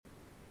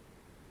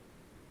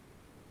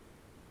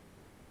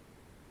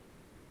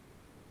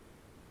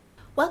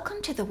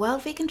Welcome to the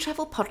World Vegan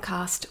Travel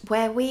Podcast,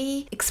 where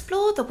we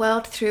explore the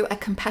world through a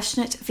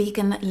compassionate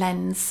vegan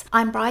lens.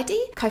 I'm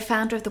Bridie,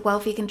 co-founder of the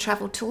World Vegan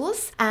Travel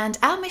Tours, and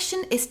our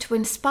mission is to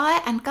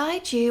inspire and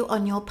guide you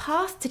on your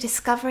path to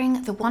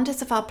discovering the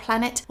wonders of our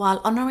planet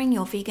while honouring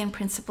your vegan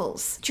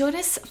principles. Join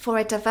us for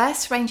a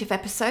diverse range of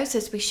episodes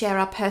as we share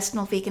our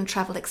personal vegan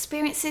travel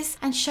experiences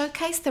and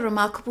showcase the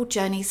remarkable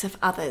journeys of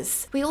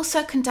others. We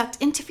also conduct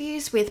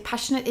interviews with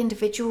passionate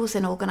individuals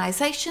and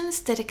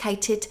organisations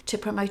dedicated to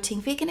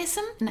promoting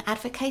veganism and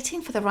advocating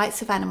for the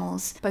rights of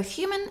animals, both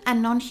human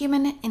and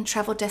non-human, in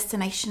travel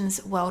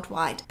destinations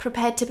worldwide.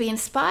 Prepared to be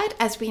inspired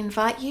as we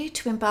invite you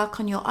to embark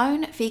on your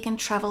own vegan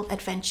travel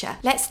adventure.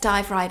 Let's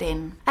dive right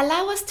in.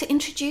 Allow us to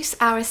introduce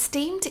our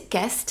esteemed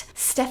guest,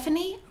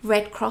 Stephanie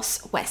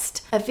Redcross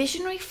West, a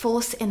visionary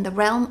force in the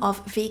realm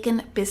of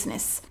vegan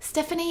business.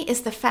 Stephanie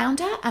is the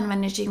founder and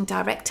managing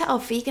director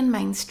of Vegan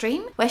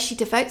Mainstream, where she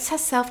devotes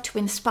herself to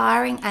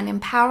inspiring and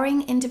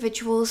empowering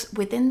individuals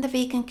within the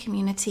vegan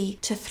community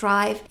to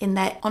thrive in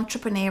their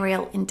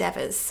entrepreneurial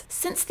endeavors.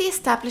 Since the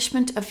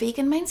establishment of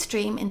Vegan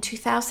Mainstream in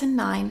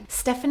 2009,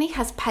 Stephanie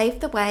has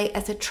paved the way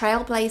as a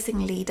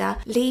trailblazing leader,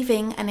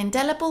 leaving an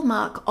indelible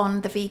mark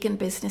on the vegan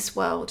business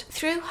world.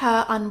 Through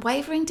her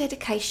unwavering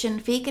dedication,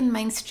 Vegan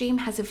Mainstream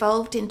has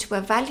evolved into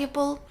a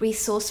valuable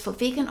resource for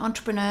vegan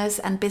entrepreneurs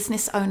and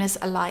business owners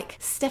alike.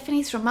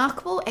 Stephanie's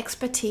remarkable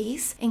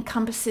expertise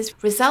encompasses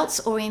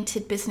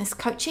results-oriented business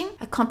coaching,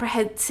 a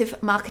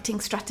comprehensive marketing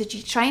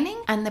strategy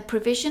training, and the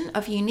provision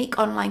of unique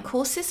online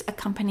courses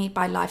accompanied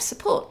by live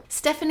support.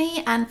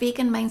 Stephanie and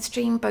Vegan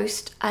Mainstream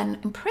boast an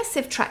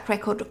impressive track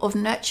record of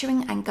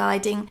nurturing and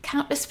guiding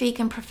countless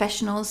vegan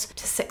professionals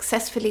to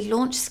successfully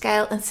launch,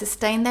 scale, and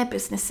sustain their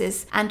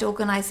businesses and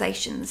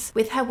organizations.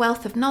 With her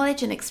wealth of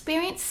knowledge and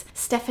experience,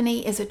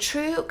 Stephanie is a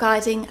true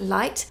guiding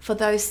light for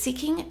those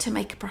seeking to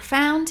make a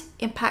profound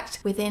impact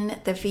within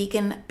the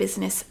vegan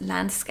business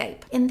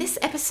landscape. In this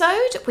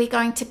episode, we're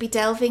going to be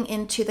delving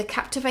into the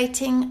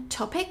captivating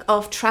topic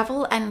of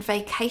travel and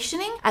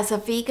vacationing as a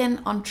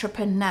vegan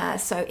entrepreneur.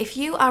 So if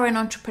you are an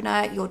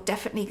entrepreneur, you're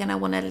definitely going to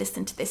want to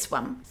listen to this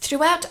one.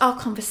 Throughout our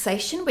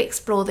conversation, we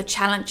explore the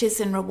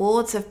challenges and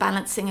rewards of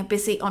balancing a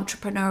busy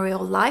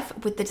entrepreneurial life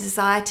with the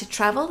desire to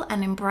travel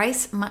and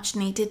embrace much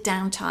needed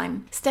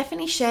downtime.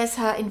 Stephanie shares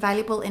her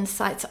invaluable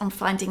insights on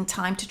finding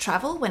time to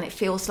travel when it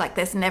feels like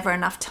there's never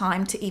enough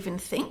time to even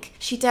think.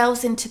 She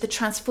delves into the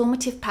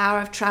transformative power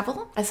of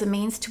travel as a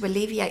means to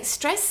alleviate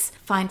stress,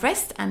 find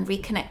rest, and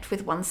reconnect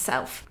with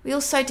oneself. We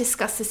also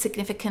discuss the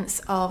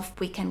significance of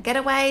weekend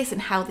getaways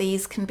and how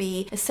these can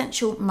be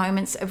essential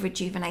moments of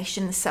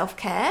rejuvenation and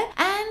self-care.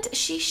 And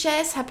she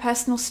shares her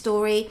personal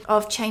story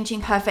of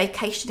changing her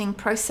vacationing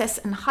process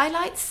and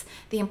highlights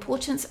the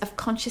importance of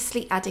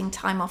consciously adding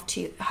time off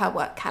to her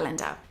work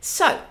calendar.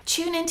 So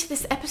tune into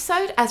this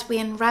episode as we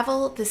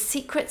unravel the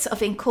secrets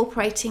of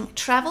incorporating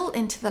travel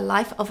into the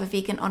life of a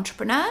vegan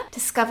entrepreneur,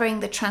 discovering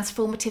the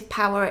transformative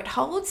power it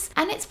holds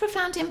and its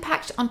profound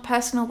impact on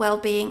personal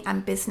well-being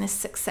and business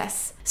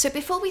success. So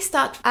before we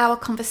start our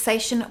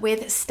conversation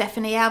with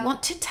Stephanie, I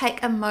want to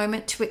take a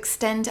moment to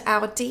extend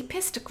our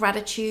deepest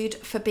gratitude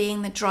for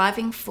being the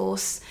driving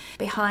force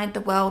behind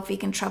the World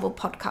Vegan Travel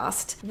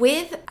Podcast.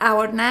 With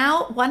our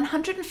now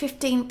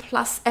 115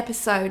 plus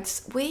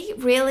episodes, we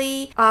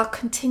really are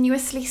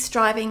continuously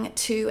striving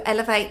to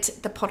elevate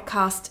the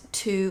podcast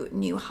to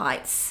new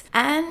heights.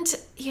 And,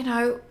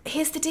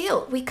 here's the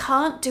deal. We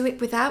can't do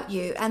it without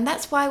you. And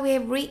that's why we're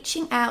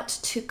reaching out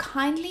to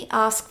kindly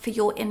ask for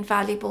your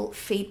invaluable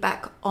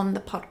feedback on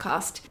the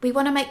podcast. We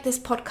want to make this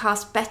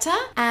podcast better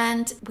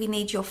and we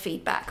need your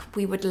feedback.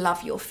 We would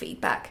love your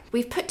feedback.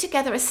 We've put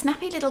together a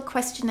snappy little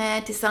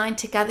questionnaire designed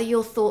to gather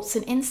your thoughts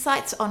and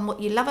insights on what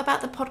you love about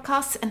the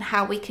podcast and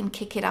how we can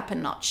kick it up a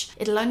notch.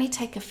 It'll only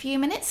take a few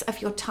minutes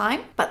of your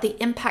time, but the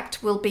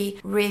impact will be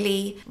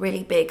really,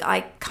 really big.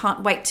 I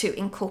can't wait to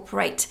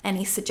incorporate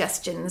any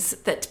suggestions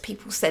that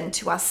people send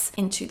to us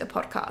into the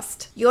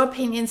podcast. Your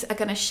opinions are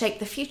going to shape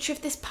the future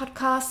of this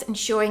podcast,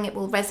 ensuring it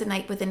will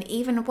resonate with an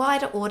even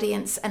wider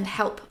audience and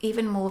help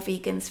even more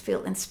vegans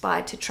feel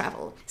inspired to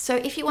travel. So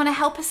if you want to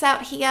help us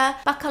out here,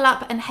 buckle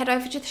up and head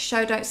over to the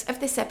show notes of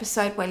this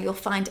episode where you'll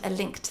find a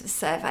link to the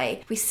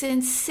survey. We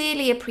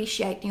sincerely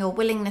appreciate your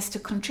willingness to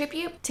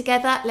contribute.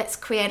 Together, let's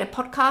create a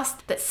podcast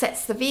that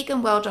sets the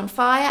vegan world on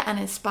fire and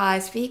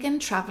inspires vegan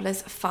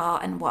travelers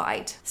far and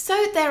wide.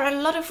 So there are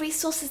a lot of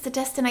resources and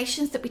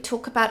destinations that we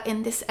talk about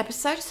in this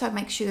episode, so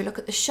make sure you look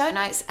at the show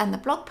notes and the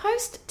blog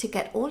post to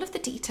get all of the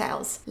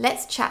details.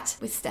 Let's chat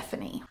with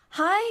Stephanie.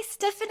 Hi,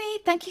 Stephanie.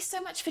 Thank you so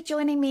much for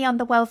joining me on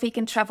the World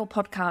Vegan Travel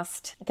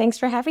Podcast. Thanks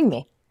for having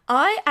me.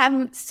 I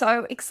am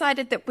so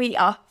excited that we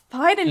are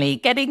finally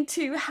getting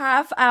to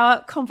have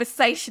our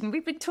conversation.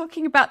 We've been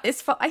talking about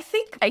this for, I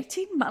think,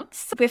 18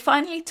 months. We're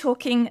finally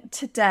talking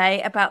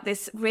today about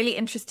this really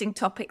interesting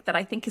topic that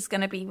I think is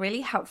going to be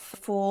really helpful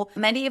for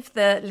many of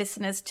the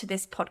listeners to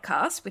this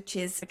podcast, which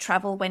is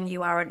travel when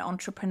you are an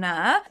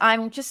entrepreneur.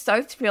 I'm just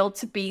so thrilled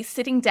to be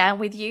sitting down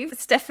with you,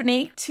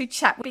 Stephanie, to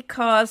chat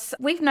because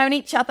we've known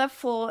each other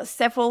for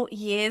several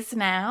years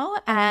now,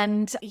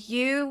 and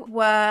you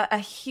were a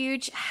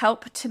huge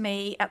help to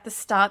me at the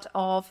start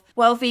of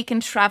Well Vegan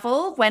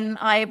Travel when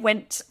I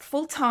went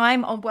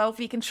full-time on Well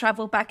Vegan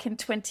Travel back in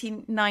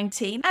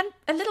 2019, and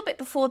a little bit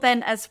before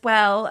then as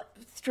well,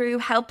 through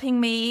helping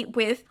me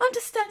with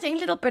understanding a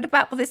little bit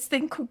about this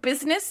thing called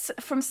business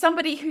from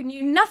somebody who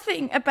knew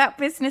nothing about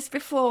business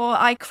before.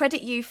 I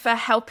credit you for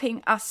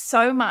helping us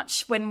so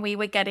much when we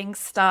were getting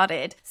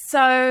started.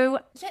 So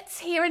let's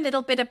hear a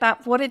little bit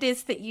about what it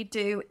is that you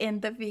do in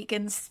the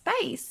vegan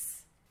space.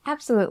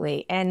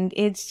 Absolutely. And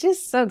it's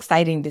just so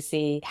exciting to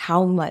see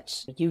how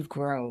much you've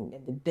grown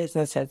and the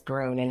business has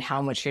grown and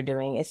how much you're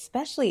doing,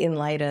 especially in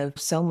light of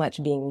so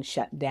much being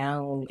shut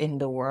down in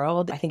the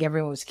world. I think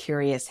everyone was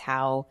curious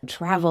how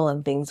travel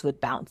and things would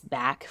bounce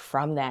back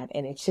from that.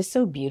 And it's just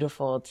so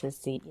beautiful to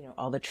see,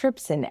 all the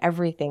trips and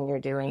everything you're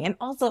doing and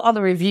also all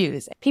the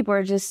reviews. People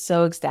are just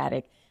so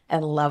ecstatic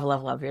and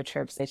love your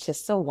trips. It's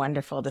just so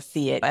wonderful to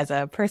see it as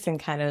a person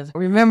kind of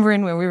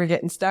remembering when we were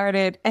getting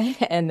started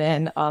and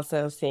then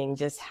also seeing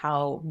just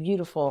how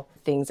beautiful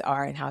things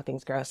are and how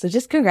things grow. So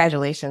just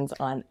congratulations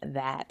on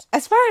that.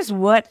 As far as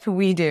what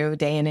we do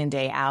day in and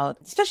day out,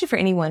 especially for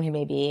anyone who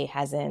maybe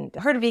hasn't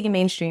heard of Vegan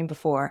Mainstream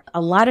before,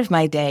 a lot of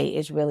my day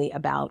is really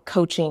about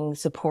coaching,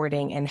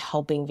 supporting, and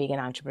helping vegan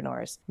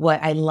entrepreneurs.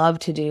 What I love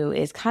to do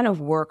is kind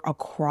of work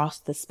across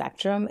the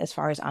spectrum as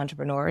far as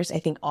entrepreneurs. I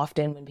think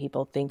often when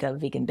people think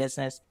of vegan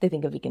business, they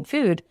think of vegan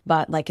food,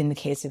 but like in the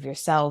case of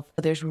yourself,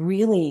 there's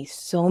really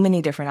so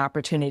many different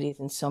opportunities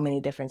in so many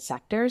different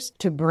sectors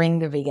to bring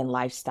the vegan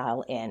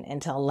lifestyle in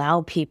and to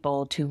allow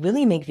people to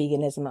really make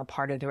veganism a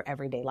part of their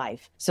everyday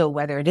life. So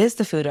whether it is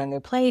the food on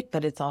their plate,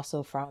 but it's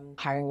also from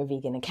hiring a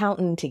vegan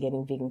accountant to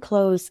getting vegan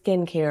clothes,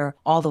 skincare,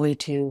 all the way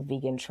to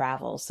vegan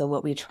travel. So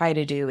what we try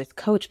to do is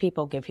coach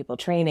people, give people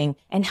training,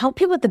 and help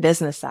people with the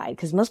business side,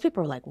 because most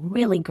people are like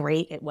really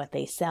great at what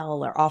they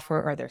sell or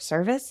offer or their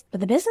service,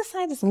 but the business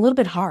side is a little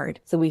bit hard.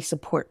 So we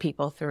support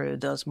people through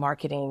those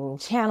marketing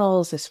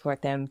channels, to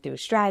support them through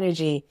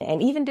strategy,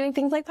 and even doing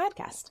things like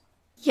podcasts.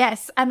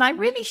 Yes, and I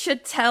really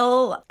should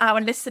tell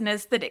our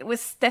listeners that it was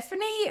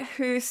Stephanie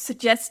who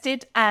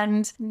suggested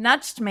and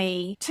nudged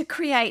me to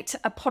create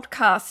a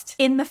podcast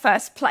in the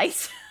first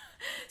place.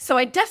 So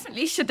I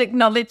definitely should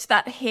acknowledge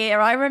that here.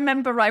 I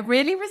remember I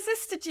really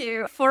resisted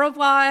you for a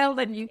while,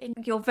 and you, in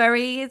your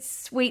very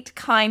sweet,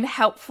 kind,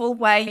 helpful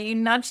way, you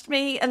nudged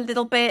me a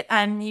little bit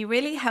and you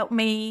really helped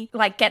me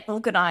get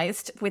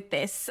organized with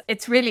this.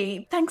 It's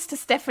really thanks to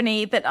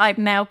Stephanie that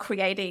I'm now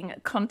creating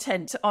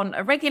content on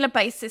a regular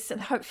basis,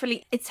 and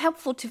hopefully it's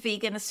helpful to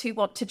vegans who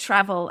want to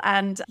travel.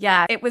 And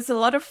yeah, it was a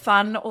lot of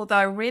fun,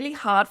 although really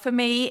hard for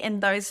me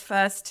in those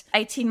first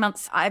 18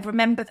 months. I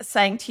remember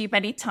saying to you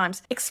many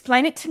times,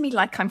 explain it to me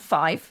like I'm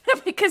 5,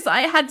 because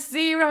I had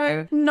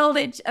zero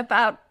knowledge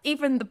about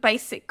even the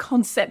basic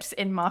concepts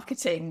in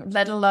marketing,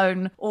 let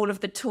alone all of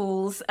the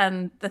tools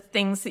and the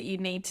things that you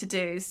need to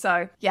do.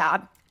 So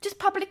yeah, just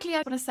publicly, I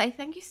want to say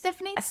thank you,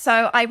 Stephanie.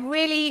 So I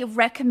really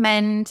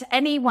recommend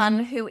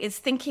anyone who is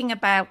thinking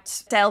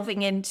about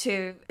delving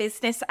into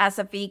business as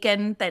a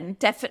vegan, then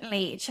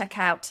definitely check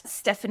out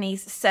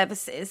Stephanie's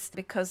services,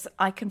 because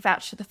I can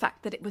vouch for the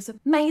fact that it was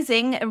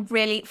amazing and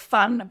really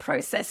fun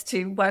process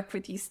to work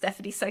with you,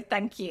 Stephanie. So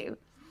thank you.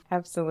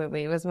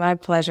 Absolutely. It was my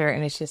pleasure.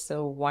 And it's just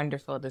so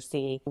wonderful to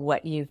see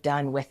what you've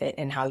done with it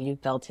and how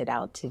you've built it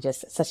out to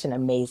just such an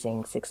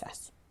amazing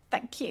success.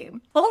 Thank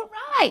you. All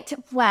right.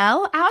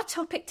 Well, our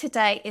topic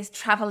today is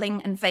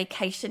traveling and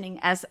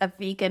vacationing as a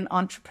vegan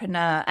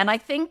entrepreneur. And I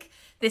think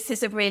this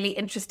is a really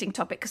interesting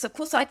topic because, of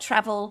course, I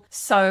travel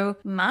so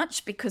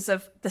much because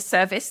of the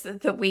service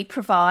that we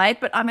provide.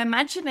 But I'm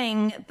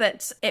imagining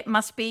that it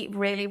must be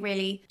really,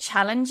 really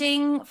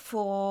challenging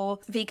for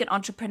vegan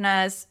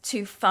entrepreneurs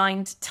to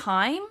find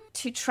time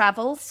to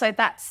travel. So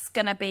that's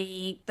going to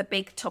be the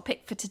big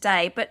topic for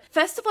today. But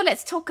first of all,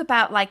 let's talk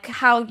about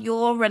how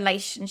your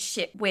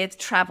relationship with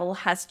travel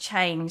has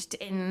changed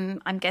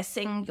in, I'm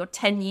guessing, your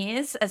 10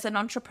 years as an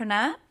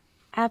entrepreneur.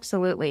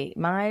 Absolutely.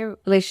 My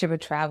relationship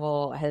with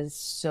travel has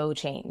so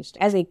changed.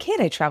 As a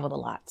kid, I traveled a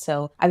lot.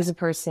 So I was a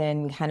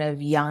person kind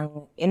of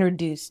young,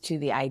 introduced to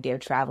the idea of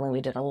traveling.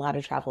 We did a lot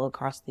of travel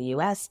across the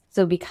US.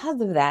 So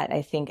because of that,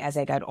 I think as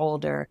I got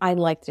older, I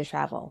liked to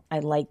travel. I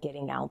liked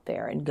getting out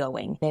there and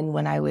going. And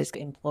when I was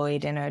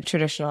employed in a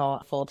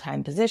traditional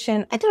full-time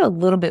position, I did a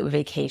little bit with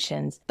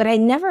vacations, but I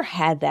never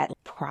had that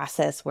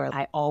process where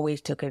I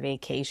always took a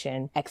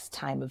vacation X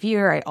time of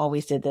year. I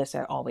always did this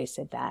or always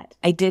did that.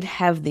 I did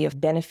have the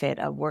benefit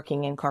of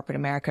working in corporate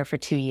America for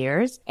 2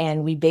 years,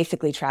 and we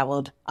basically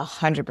traveled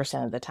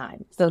 100% of the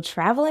time. So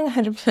traveling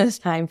 100% of the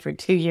time for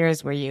 2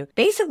 years where you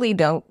basically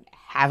don't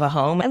have a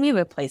home. And we have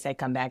a place I'd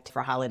come back to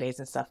for holidays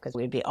and stuff because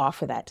we'd be off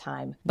for that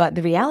time. But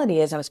the reality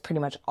is I was pretty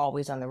much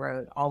always on the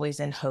road, always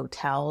in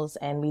hotels,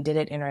 and we did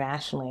it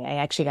internationally. I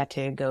actually got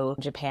to go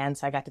to Japan.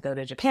 So I got to go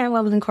to Japan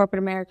while I was in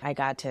corporate America. I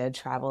got to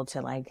travel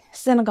to like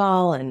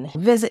Senegal and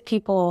visit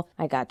people.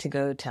 I got to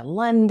go to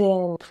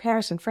London,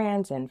 Paris and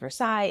France and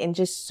Versailles and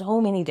just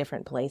so many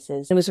different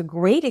places. It was a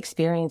great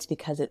experience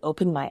because it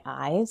opened my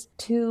eyes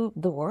to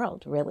the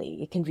world,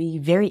 really. It can be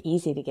very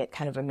easy to get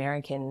kind of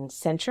American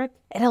centric.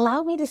 It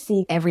allowed me to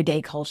see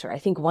everyday culture. I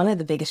think one of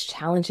the biggest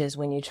challenges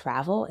when you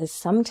travel is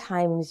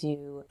sometimes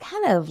you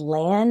kind of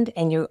land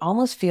and you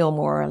almost feel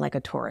more like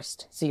a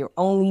tourist. So you're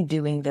only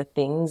doing the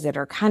things that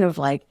are kind of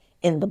like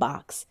in the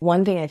box.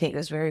 One thing I think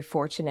was very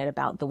fortunate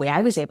about the way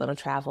I was able to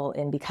travel,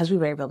 and because we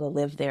were able to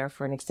live there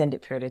for an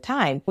extended period of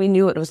time, we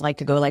knew what it was like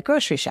to go like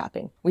grocery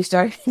shopping. We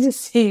started to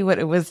see what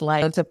it was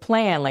like to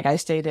plan. Like I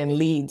stayed in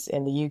Leeds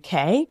in the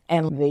UK,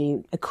 and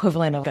the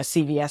equivalent of a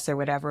CVS or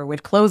whatever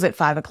would close at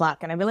 5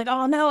 o'clock. And I'd be like,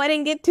 oh no, I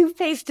didn't get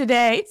toothpaste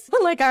today. So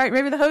I'm like, all right,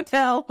 maybe the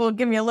hotel will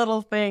give me a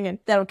little thing and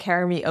that'll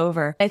carry me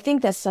over. I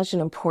think that's such an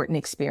important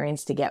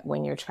experience to get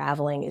when you're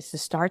traveling, is to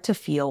start to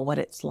feel what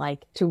it's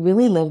like to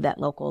really live that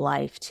local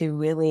life, to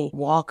really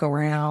walk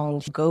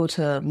around, go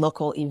to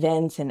local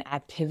events and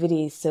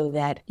activities so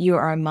that you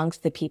are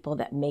amongst the people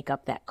that make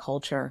up that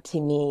culture.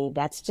 To me,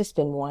 that's just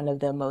been one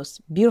of the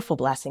most beautiful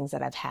blessings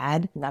that I've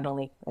had, not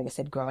only, like I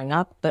said, growing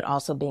up, but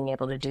also being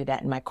able to do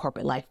that in my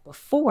corporate life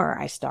before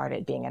I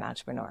started being an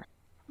entrepreneur.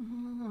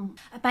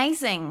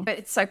 Amazing.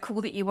 It's so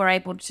cool that you were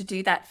able to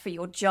do that for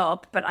your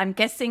job, but I'm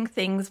guessing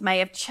things may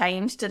have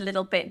changed a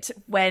little bit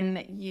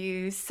when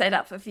you set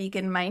up a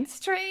vegan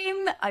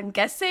mainstream, I'm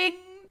guessing.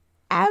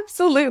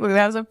 Absolutely.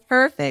 That was a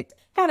perfect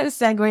kind of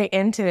segue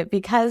into it,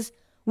 because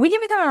when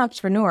you become an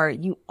entrepreneur,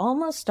 you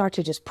almost start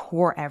to just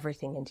pour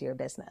everything into your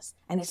business.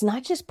 And it's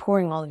not just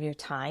pouring all of your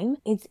time.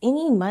 It's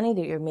any money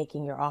that you're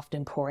making, you're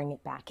often pouring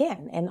it back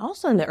in. And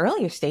also in the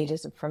earlier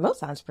stages for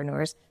most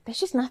entrepreneurs, there's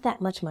just not that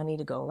much money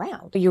to go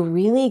around. You're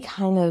really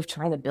kind of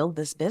trying to build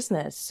this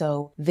business.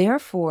 So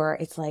therefore,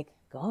 it's like,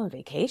 go on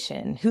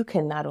vacation. Who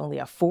can not only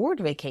afford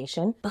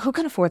vacation, but who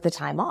can afford the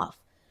time off?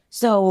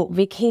 So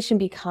vacation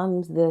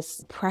becomes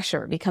this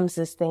pressure, becomes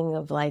this thing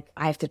of like,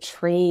 I have to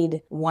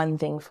trade one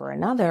thing for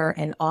another.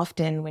 And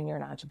often when you're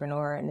an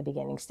entrepreneur in the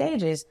beginning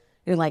stages,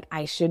 you're like,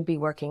 I should be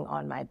working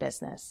on my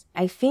business.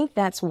 I think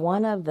that's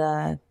one of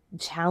the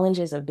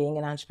challenges of being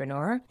an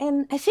entrepreneur.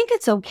 And I think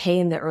it's okay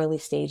in the early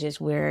stages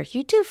where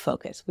you do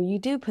focus, where you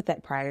do put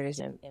that priorities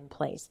in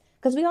place.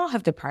 Because we all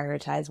have to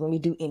prioritize when we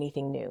do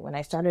anything new. When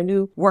I start a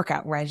new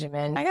workout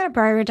regimen, I got to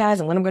prioritize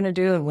on what I'm going to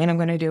do and when I'm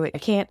going to do it. I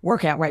can't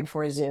work out right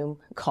before a Zoom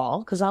call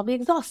because I'll be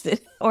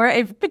exhausted or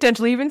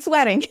potentially even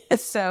sweating.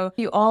 So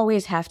you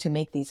always have to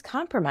make these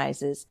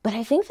compromises. But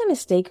I think the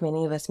mistake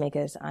many of us make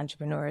as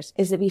entrepreneurs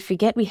is that we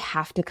forget we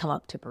have to come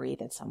up to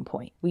breathe at some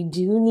point. We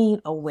do need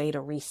a way to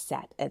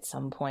reset at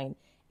some point.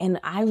 And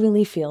I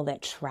really feel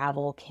that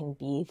travel can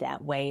be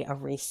that way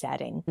of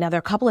resetting. Now, there are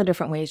a couple of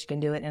different ways you can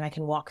do it, and I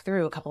can walk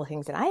through a couple of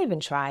things that I even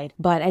tried.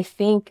 But I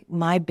think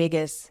my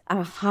biggest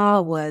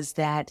aha was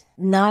that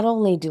not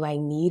only do I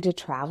need to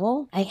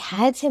travel, I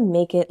had to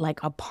make it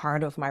like a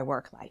part of my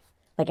work life.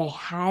 Like I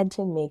had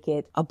to make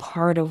it a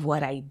part of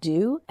what I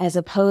do, as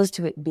opposed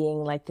to it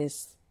being like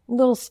this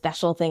little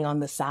special thing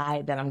on the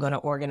side that I'm going to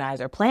organize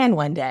or plan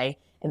one day.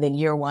 And then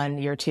year 1,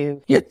 year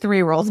 2, year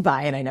 3 rolls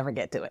by and I never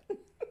get to it.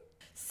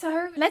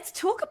 So let's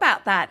talk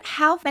about that.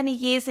 How many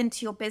years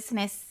into your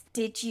business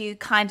did you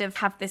kind of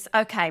have this,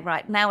 okay,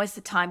 right, now is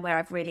the time where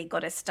I've really got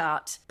to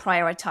start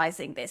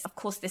prioritizing this? Of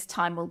course, this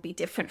time will be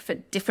different for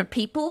different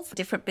people, for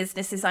different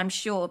businesses, I'm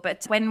sure.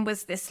 But when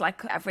was this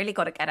like, I've really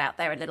got to get out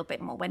there a little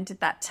bit more? When did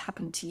that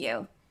happen to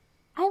you?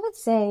 I would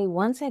say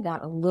once I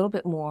got a little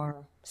bit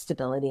more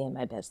stability in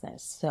my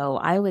business. So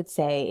I would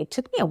say it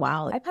took me a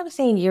while. I'd probably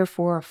say in year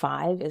 4 or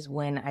 5 is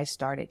when I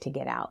started to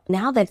get out.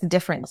 Now that's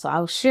different. So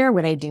I'll share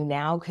what I do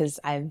now because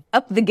I've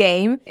upped the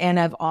game and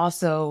I've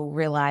also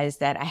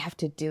realized that I have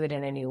to do it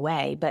in a new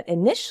way. But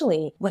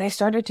initially what I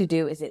started to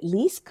do is at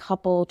least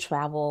couple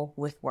travel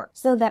with work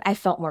so that I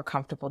felt more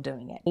comfortable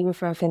doing it. Even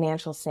from a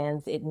financial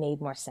sense, it made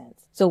more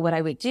sense. So what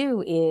I would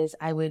do is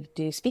I would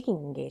do speaking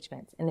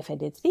engagements. And if I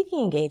did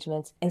speaking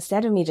engagements,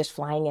 instead of me just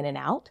flying in and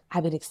out, I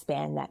would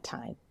expand that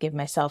time. Give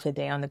myself a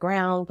day on the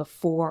ground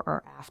before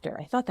or after.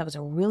 I thought that was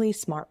a really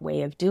smart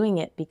way of doing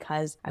it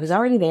because I was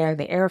already there,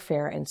 the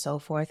airfare and so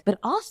forth, but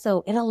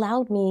also it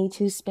allowed me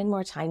to spend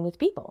more time with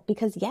people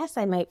because yes,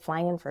 I might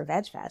fly in for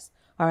Veg Fest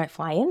or I might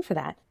fly in for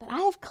that, but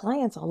I have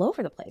clients all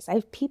over the place. I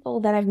have people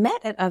that I've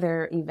met at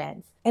other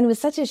events. And it was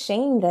such a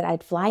shame that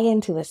I'd fly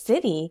into a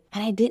city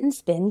and I didn't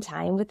spend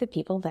time with the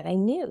people that I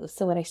knew.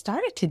 So what I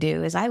started to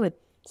do is I would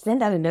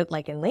send out a note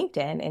like in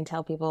LinkedIn and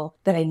tell people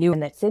that I knew in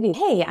that city,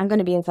 hey, I'm going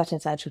to be in such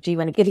and such. Do you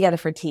want to get together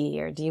for tea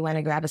or do you want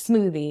to grab a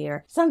smoothie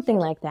or something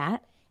like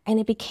that? And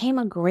it became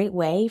a great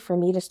way for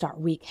me to start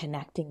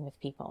reconnecting with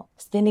people,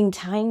 spending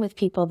time with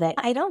people that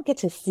I don't get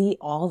to see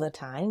all the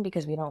time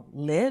because we don't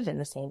live in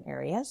the same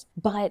areas.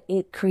 But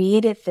it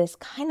created this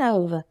kind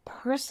of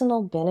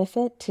personal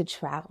benefit to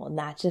travel,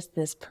 not just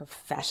this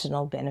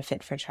professional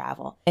benefit for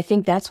travel. I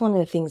think that's one of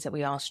the things that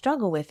we all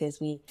struggle with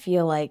is we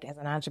feel like as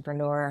an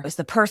entrepreneur, it's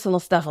the personal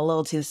stuff a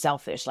little too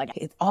selfish. Like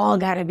it's all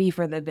got to be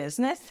for the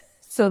business.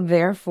 So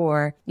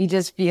therefore, you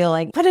just feel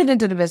like, put it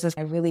into the business.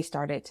 I really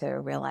started to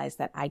realize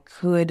that I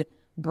could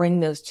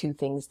bring those two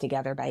things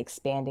together by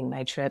expanding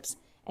my trips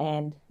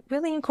and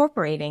really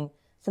incorporating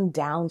some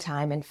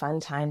downtime and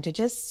fun time to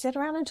just sit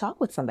around and talk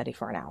with somebody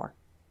for an hour.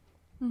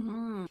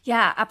 Mm-hmm.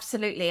 Yeah,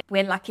 absolutely.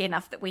 We're lucky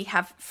enough that we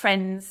have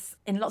friends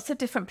in lots of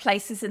different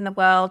places in the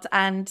world,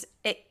 and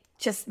it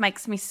just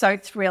makes me so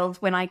thrilled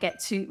when I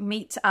get to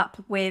meet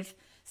up with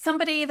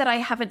somebody that I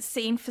haven't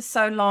seen for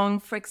so long.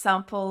 For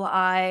example,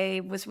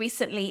 I was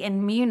recently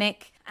in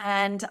Munich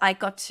and I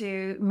got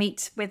to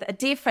meet with a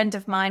dear friend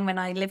of mine when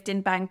I lived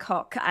in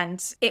Bangkok.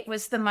 And it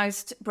was the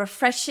most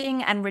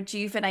refreshing and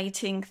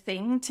rejuvenating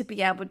thing to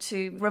be able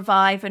to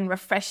revive and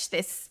refresh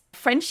this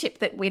friendship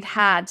that we'd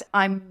had.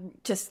 I'm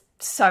just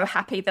so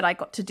happy that I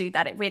got to do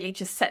that. It really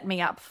just set me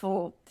up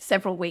for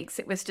several weeks.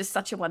 It was just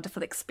such a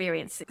wonderful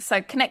experience.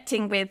 So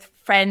connecting with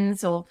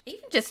friends or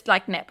even just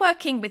like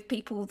networking with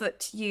people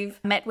that you've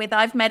met with.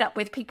 I've met up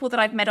with people that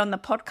I've met on the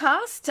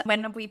podcast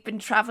when we've been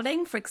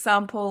traveling. For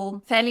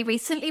example, fairly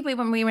recently,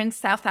 when we were in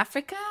South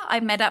Africa, I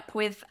met up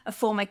with a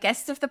former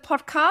guest of the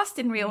podcast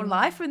in real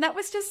life. And that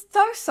was just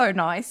so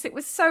nice. It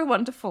was so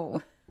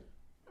wonderful.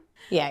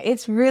 Yeah,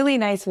 it's really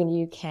nice when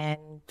you can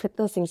put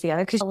those things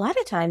together because a lot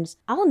of times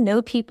I'll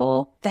know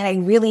people that I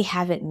really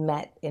haven't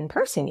met in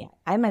person yet.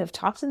 I might have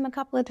talked to them a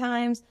couple of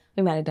times.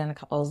 We might have done a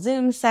couple of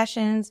Zoom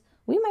sessions.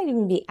 We might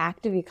even be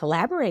actively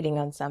collaborating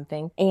on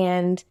something.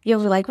 And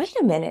you'll be like, wait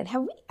a minute,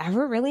 have we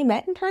ever really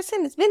met in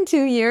person? It's been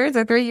 2 years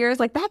or 3 years.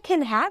 Like that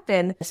can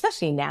happen,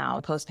 especially now,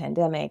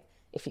 post-pandemic,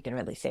 if you can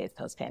really say it's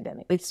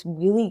post-pandemic. It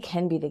really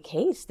can be the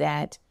case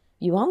that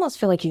you almost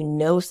feel like you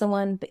know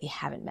someone, but you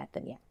haven't met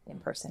them yet in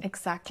person.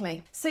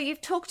 Exactly. So you've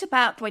talked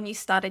about when you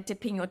started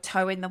dipping your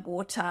toe in the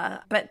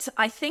water, but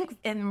I think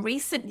in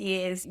recent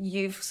years,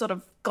 you've sort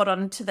of got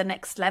on to the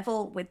next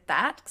level with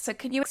that. So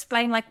can you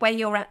explain like where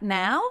you're at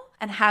now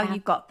and how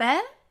you got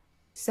there?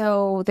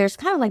 So there's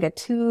kind of like a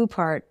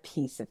two-part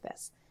piece of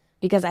this.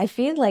 Because I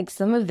feel like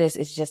some of this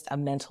is just a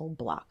mental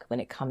block when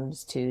it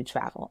comes to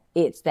travel.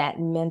 It's that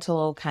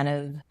mental kind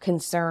of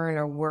concern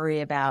or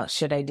worry about,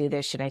 should I do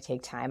this? Should I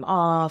take time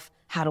off?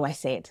 How do I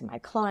say it to my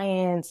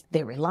clients?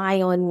 They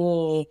rely on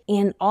me.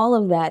 And all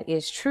of that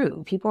is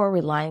true. People are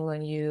relying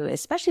on you,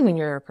 especially when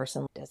you're a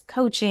person who does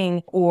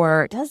coaching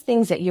or does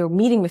things that you're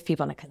meeting with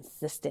people on a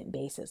consistent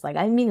basis. Like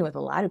I'm meeting with a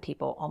lot of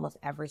people almost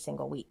every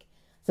single week.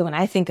 So when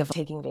I think of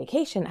taking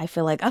vacation, I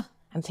feel like, oh,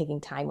 I'm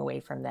taking time away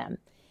from them.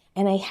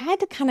 And I had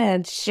to kind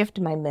of shift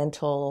my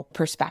mental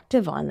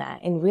perspective on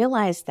that and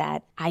realize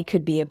that I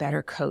could be a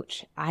better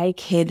coach. I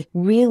could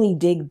really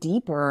dig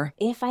deeper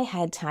if I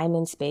had time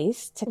and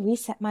space to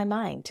reset my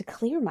mind, to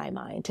clear my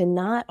mind, to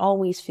not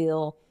always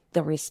feel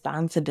the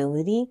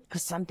responsibility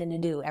of something to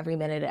do every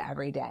minute of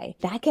every day.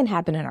 That can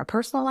happen in our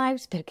personal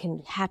lives, but it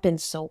can happen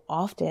so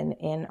often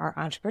in our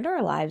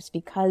entrepreneur lives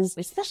because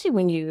especially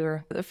when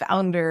you're the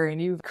founder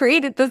and you've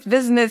created this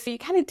business, you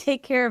kind of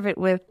take care of it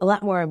with a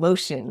lot more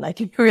emotion.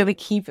 Like you really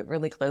keep it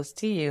really close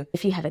to you.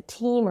 If you have a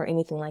team or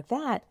anything like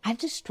that, I've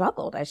just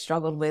struggled. I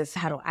struggled with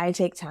how do I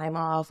take time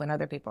off when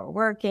other people are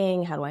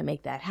working? How do I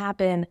make that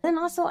happen? And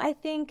also I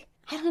think,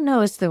 I don't know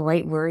it's the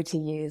right word to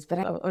use, but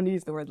I want to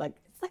use the word like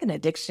an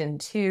addiction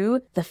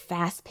to the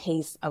fast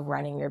pace of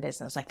running your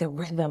business, like the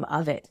rhythm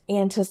of it.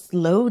 And to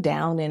slow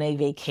down in a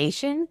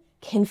vacation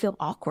can feel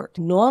awkward.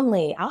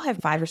 Normally, I'll have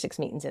 5 or 6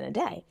 meetings in a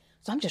day.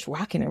 So I'm just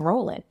rocking and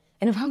rolling.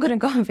 And if I'm going to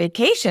go on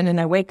vacation and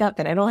I wake up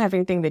and I don't have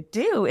anything to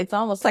do, it's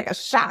almost like a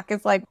shock.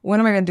 It's like, what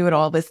am I going to do with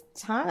all this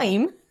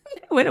time?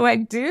 What do I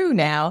do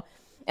now?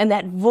 And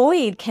that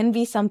void can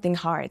be something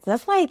hard. So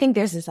that's why I think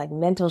there's this like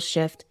mental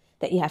shift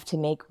that you have to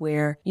make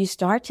where you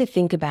start to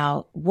think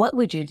about what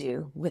would you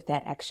do with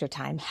that extra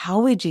time? How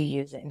would you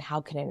use it and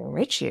how can it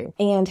enrich you?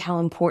 And how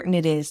important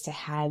it is to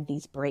have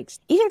these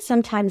breaks, even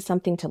sometimes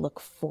something to look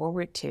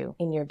forward to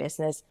in your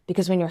business.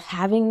 Because when you're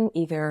having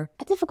either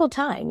a difficult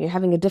time, you're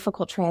having a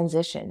difficult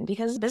transition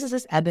because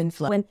businesses ebb and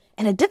flow.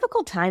 And a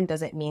difficult time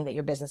doesn't mean that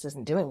your business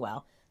isn't doing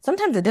well.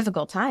 Sometimes a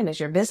difficult time is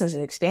your business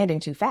is expanding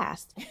too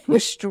fast. You're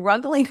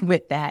struggling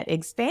with that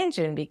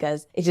expansion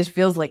because it just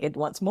feels like it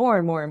wants more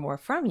and more and more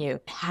from you.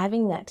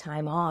 Having that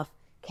time off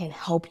can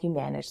help you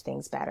manage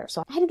things better.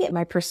 So I had to get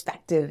my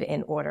perspective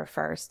in order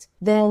first.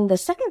 Then the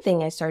second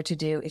thing I started to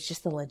do is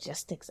just the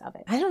logistics of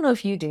it. I don't know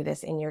if you do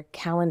this in your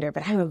calendar,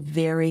 but I'm a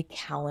very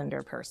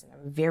calendar person.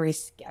 I'm a very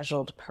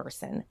scheduled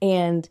person.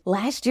 And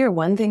last year,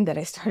 one thing that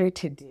I started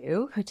to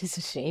do, which is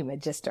a shame, I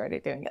just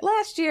started doing it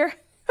last year,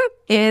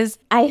 is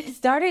I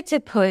started to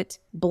put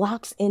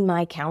blocks in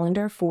my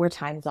calendar 4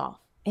 times off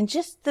and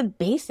just the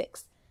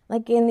basics.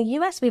 Like in the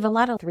US, we have a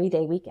lot of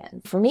 3-day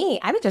weekends. For me,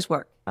 I would just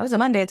work. It was a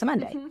Monday, it's a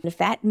Monday. Mm-hmm. If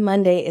that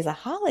Monday is a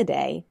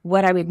holiday,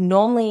 what I would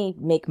normally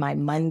make my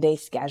Monday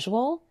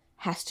schedule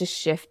has to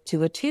shift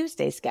to a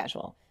Tuesday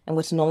schedule. And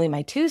what's normally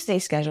my Tuesday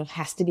schedule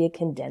has to be a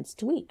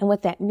condensed week. And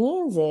what that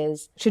means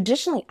is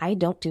traditionally I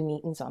don't do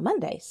meetings on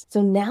Mondays.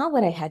 So now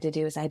what I had to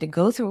do is I had to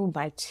go through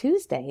my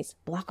Tuesdays,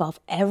 block off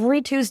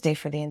every Tuesday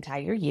for the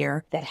entire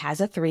year that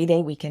has a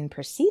 3-day weekend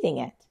preceding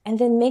it, and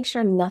then make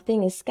sure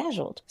nothing is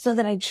scheduled so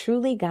that I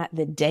truly got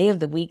the day of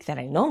the week that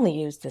I normally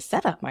use to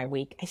set up my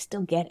week. I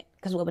still get it.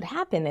 Because what would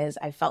happen is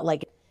I felt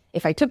like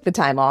if I took the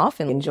time off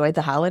and enjoyed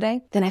the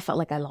holiday, then I felt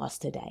like I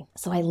lost a day.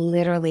 So I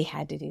literally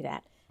had to do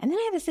that. And then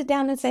I had to sit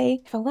down and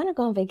say, if I want to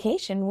go on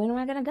vacation, when am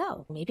I going to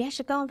go? Maybe I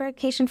should go on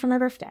vacation for my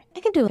birthday. I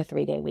can do a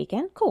 3-day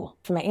weekend. Cool.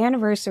 For my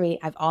anniversary,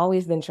 I've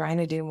always been trying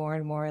to do more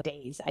and more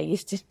days. I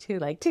used to do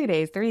like 2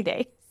 days, 3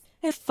 days.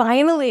 And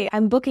finally,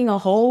 I'm booking a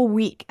whole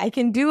week. I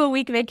can do a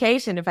week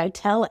vacation if I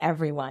tell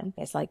everyone.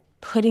 It's like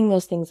putting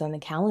those things on the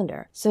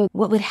calendar. So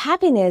what would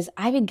happen is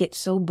I would get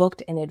so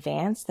booked in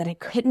advance that I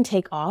couldn't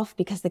take off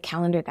because the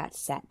calendar got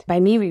set. By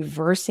me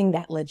reversing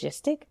that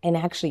logistic and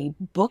actually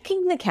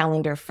booking the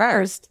calendar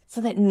first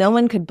so that no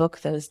one could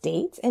book those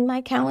dates in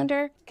my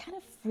calendar, kind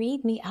of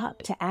freed me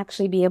up to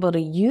actually be able to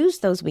use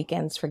those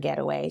weekends for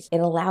getaways. It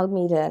allowed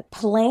me to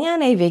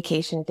plan a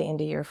vacation at the end of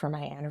the year for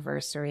my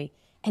anniversary.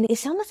 And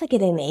it's almost like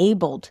it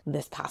enabled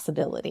this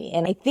possibility.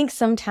 And I think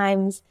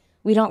sometimes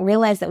we don't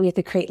realize that we have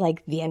to create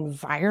like the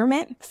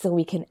environment so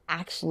we can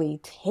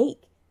actually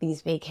take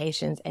these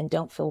vacations and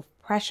don't feel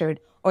pressured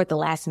or at the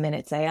last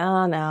minute say,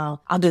 oh no,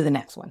 I'll do the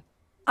next one.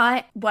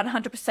 I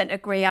 100%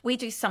 agree. We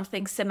do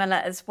something similar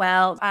as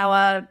well.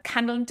 Our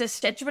calendar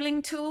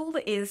scheduling tool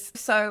is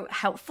so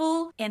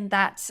helpful in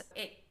that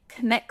it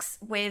connects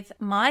with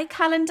my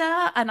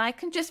calendar and I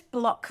can just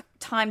block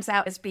times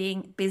out as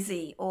being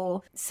busy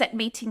or set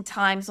meeting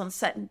times on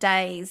certain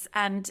days.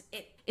 And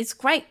it's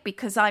great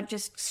because I'm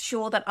just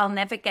sure that I'll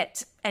never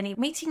get any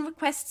meeting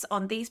requests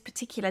on these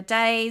particular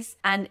days.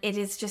 And it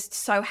is just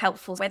so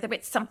helpful, whether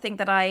it's something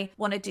that I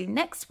want to do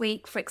next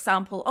week, for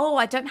example,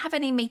 I don't have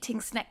any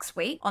meetings next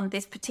week on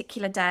this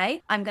particular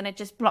day. I'm going to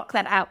just block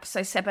that out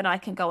so Seb and I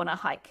can go on a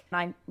hike. And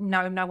I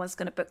know no one's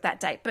going to book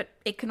that date, but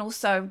it can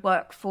also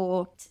work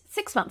for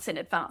 6 months in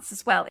advance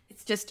as well.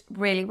 It's just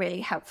really,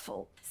 really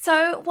helpful.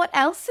 So what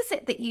else is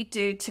it that you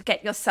do to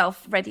get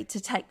yourself ready to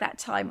take that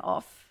time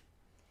off?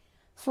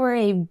 For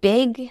a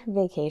big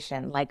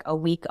vacation, like a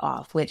week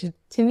off, which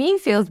to me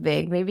feels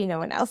big, maybe no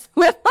one else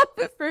will,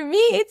 but for me,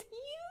 it's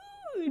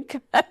huge.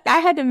 I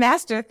had to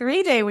master a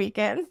 3-day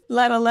weekend,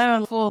 let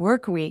alone a full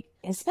work week.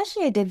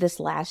 Especially I did this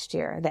last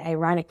year. The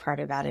ironic part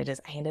about it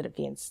is I ended up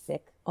being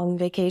sick on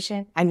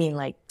vacation. I mean,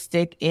 like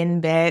sick in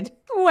bed,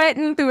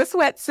 sweating through a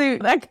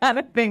sweatsuit, that kind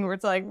of thing where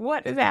it's like,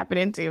 what is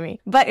happening to me?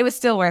 But it was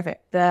still worth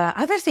it. The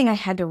other thing I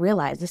had to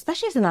realize,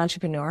 especially as an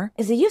entrepreneur,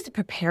 is that you have to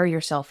prepare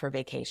yourself for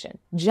vacation.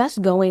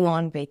 Just going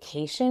on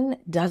vacation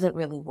doesn't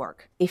really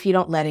work if you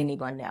don't let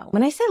anyone know.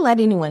 When I say let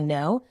anyone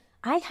know,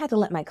 I had to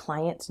let my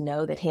clients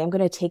know that, hey, I'm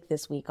going to take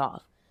this week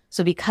off.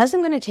 So because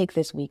I'm going to take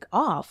this week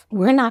off,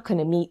 we're not going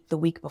to meet the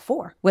week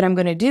before. What I'm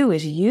going to do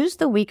is use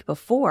the week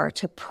before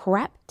to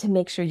prep to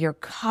make sure you're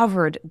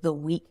covered the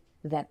week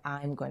that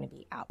I'm going to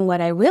be out. And what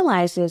I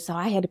realized is so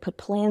I had to put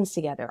plans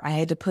together. I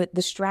had to put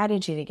the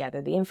strategy together,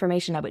 the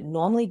information I would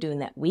normally do in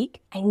that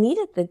week. I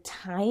needed the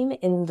time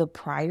in the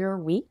prior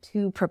week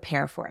to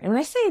prepare for it. And when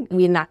I say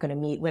we're not going to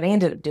meet, what I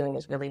ended up doing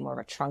is really more of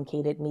a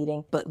truncated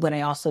meeting. But what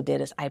I also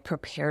did is I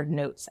prepared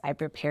notes, I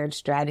prepared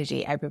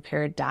strategy, I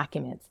prepared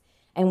documents.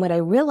 And what I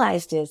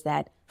realized is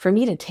that for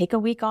me to take a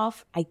week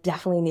off, I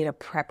definitely need a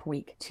prep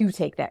week to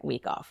take that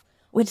week off,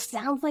 which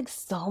sounds like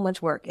so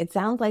much work. It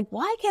sounds like,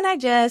 why can't I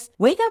just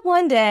wake up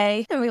one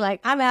day and be like,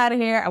 I'm out of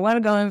here. I want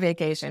to go on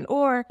vacation.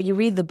 Or you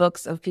read the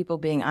books of people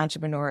being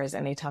entrepreneurs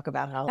and they talk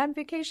about how I'm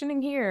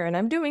vacationing here and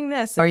I'm doing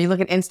this. Or you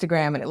look at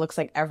Instagram and it looks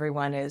like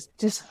everyone is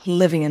just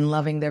living and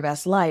loving their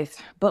best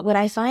life. But what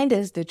I find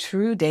is the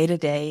true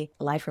day-to-day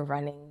life of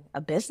running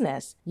a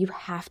business, you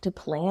have to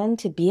plan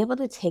to be able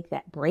to take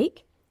that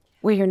break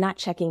where you're not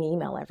checking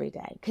email every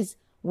day. Because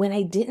when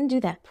I didn't do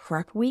that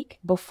prep week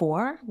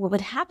before, what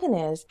would happen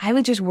is I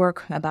would just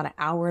work about an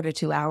hour to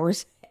 2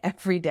 hours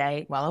every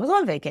day while I was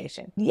on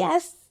vacation.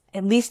 Yes,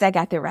 at least I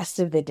got the rest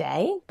of the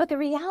day. But the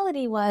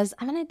reality was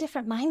I'm in a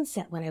different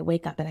mindset when I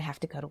wake up and I have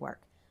to go to work.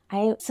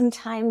 I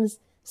sometimes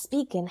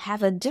speak and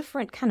have a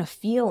different kind of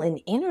feel and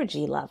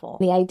energy level.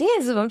 The idea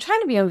is if I'm trying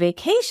to be on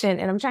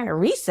vacation and I'm trying to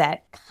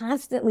reset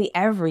constantly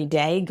every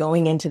day,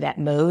 going into that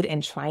mode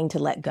and trying to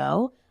let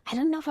go, I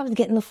don't know if I was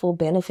getting the full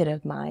benefit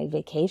of my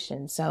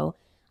vacation. So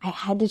I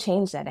had to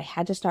change that. I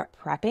had to start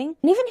prepping.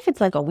 And even if it's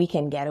like a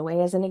weekend getaway,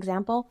 as an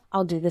example,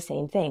 I'll do the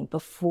same thing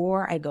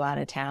before I go out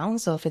of town.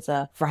 So if it's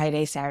a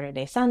Friday,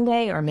 Saturday,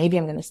 Sunday, or maybe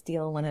I'm going to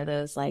steal one of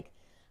those like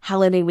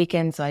holiday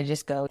weekends. So I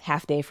just go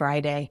half day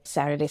Friday,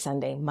 Saturday,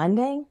 Sunday,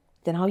 Monday.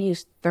 then I'll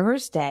use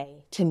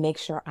Thursday to make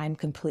sure I'm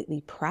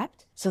completely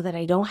prepped so that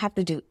I don't have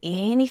to do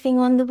anything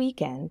on the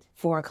weekend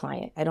for a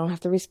client. I don't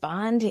have to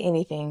respond to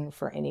anything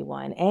for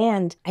anyone.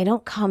 And I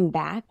don't come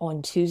back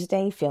on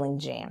Tuesday feeling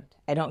jammed.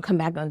 I don't come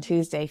back on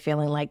Tuesday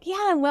feeling like,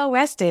 yeah, I'm well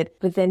rested,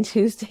 but then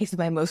Tuesday's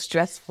my most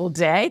stressful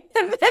day.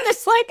 And then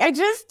it's like I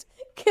just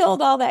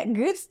killed all that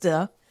good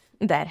stuff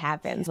that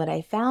happens. What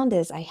I found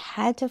is I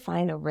had to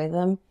find a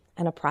rhythm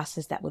and a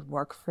process that would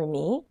work for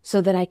me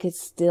so that I could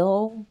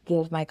still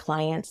give my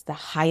clients the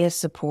highest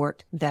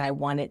support that I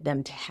wanted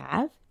them to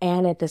have.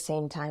 And at the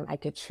same time, I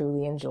could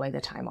truly enjoy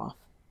the time off.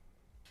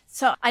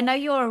 So I know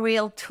you're a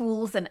real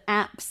tools and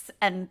apps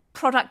and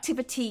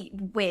productivity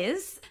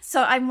whiz.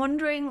 So I'm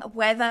wondering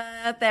whether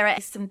there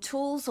are some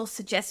tools or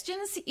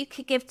suggestions that you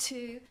could give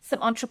to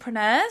some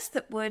entrepreneurs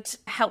that would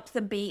help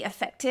them be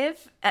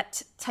effective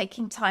at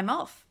taking time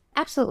off.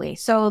 Absolutely.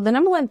 So the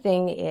number one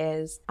thing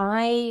is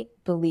I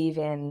believe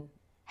in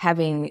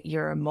having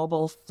your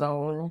mobile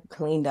phone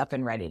cleaned up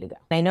and ready to go.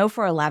 I know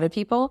for a lot of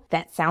people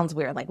that sounds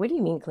weird. Like, what do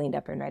you mean cleaned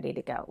up and ready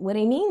to go? What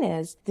I mean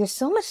is there's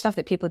so much stuff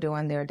that people do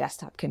on their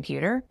desktop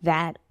computer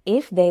that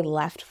if they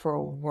left for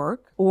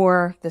work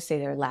or let's say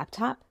their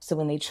laptop, so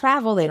when they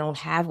travel, they don't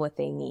have what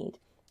they need.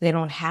 They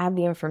don't have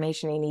the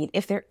information they need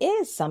if there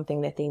is something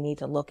that they need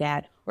to look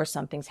at or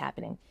something's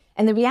happening.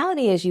 And the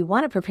reality is you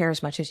want to prepare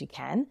as much as you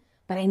can.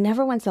 But I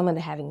never want someone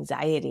to have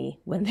anxiety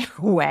when they're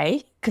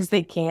away because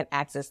they can't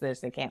access this,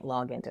 they can't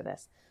log into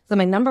this. So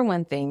my number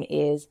one thing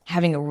is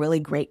having a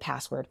really great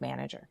password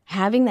manager.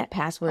 Having that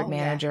password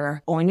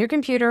manager on your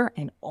computer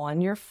and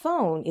on your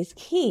phone is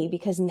key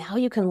because now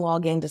you can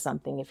log into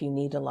something if you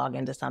need to log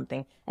into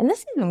something. And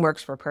this even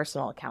works for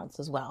personal accounts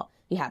as well.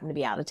 You happen to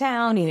be out of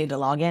town, you need to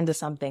log into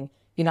something.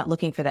 You're not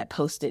looking for that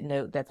Post-it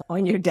note that's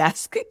on your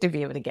desk to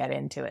be able to get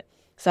into it.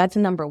 So that's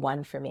number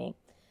one for me.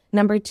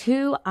 Number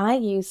two, I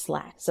use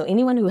Slack. So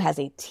anyone who has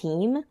a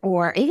team,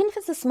 or even if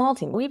it's a small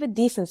team, we have a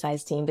decent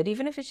sized team, but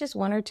even if it's just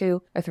 1 or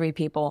 2 or 3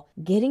 people,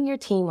 getting your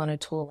team on a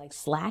tool like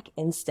Slack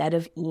instead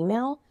of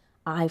email,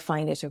 I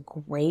find it's a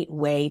great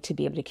way to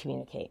be able to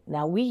communicate.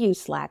 Now, we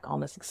use Slack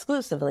almost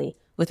exclusively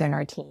within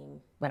our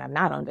team when I'm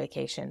not on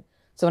vacation.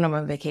 So when I'm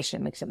on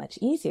vacation, it makes it much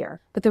easier.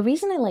 But the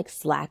reason I like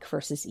Slack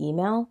versus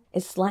email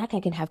is Slack, I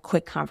can have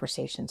quick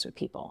conversations with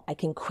people. I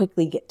can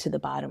quickly get to the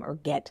bottom or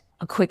get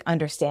a quick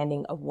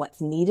understanding of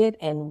what's needed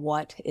and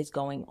what is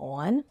going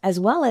on, as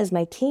well as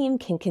my team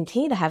can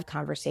continue to have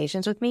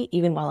conversations with me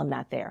even while I'm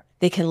not there.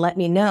 They can let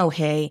me know,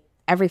 hey,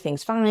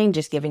 everything's fine,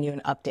 just giving you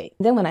an update.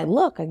 Then when I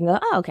look, I can go,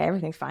 oh, okay,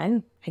 everything's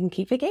fine. I can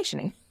keep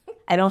vacationing.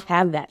 I don't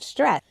have that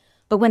stress.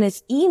 But when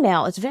it's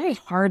email, it's very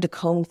hard to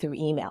comb through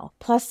email.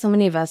 Plus, so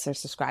many of us are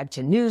subscribed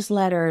to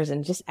newsletters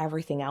and just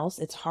everything else.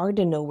 It's hard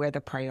to know where the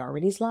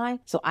priorities lie.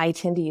 So I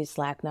tend to use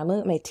Slack not only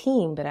with my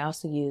team, but I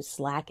also use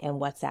Slack and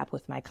WhatsApp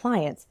with my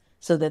clients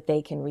so that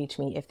they can reach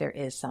me if there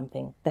is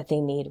something that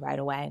they need right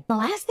away. The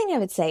last thing I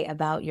would say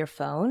about your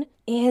phone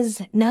is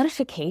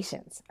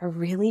notifications are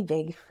really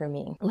big for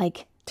me.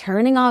 Like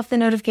turning off the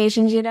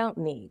notifications you don't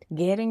need,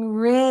 getting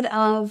rid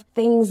of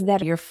things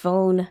that your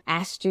phone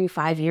asked you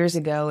 5 years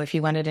ago. If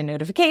you wanted a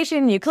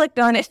notification, you clicked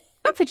on it,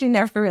 but you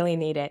never really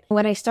need it.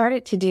 What I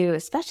started to do,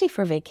 especially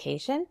for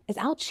vacation, is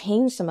I'll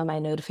change some of my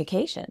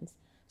notifications.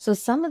 So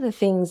some of the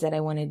things that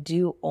I want to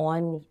do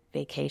on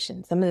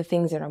vacation, some of the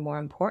things that are more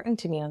important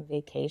to me on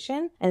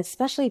vacation, and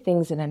especially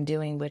things that I'm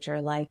doing, which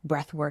are like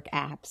breathwork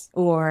apps,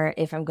 or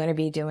if I'm going to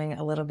be doing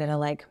a little bit of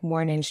like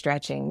morning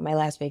stretching. My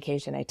last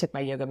vacation, I took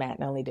my yoga mat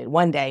and only did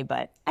 1 day,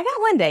 but I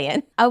got 1 day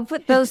in. I'll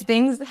put those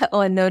things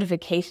on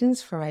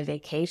notifications for my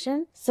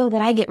vacation so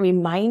that I get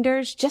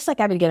reminders, just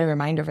like I would get a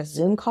reminder of a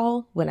Zoom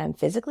call when I'm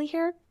physically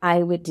here.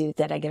 I would do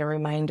that. I get a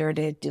reminder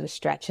to do a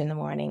stretch in the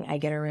morning. I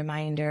get a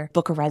reminder,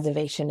 book a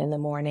reservation in the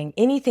morning,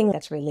 anything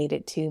that's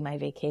related to my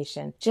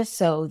vacation, just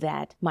so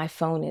that my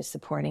phone is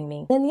supporting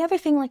me. Then the other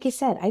thing, like you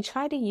said, I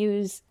try to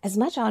use as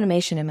much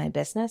automation in my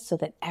business so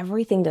that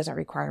everything doesn't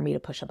require me to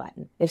push a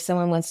button. If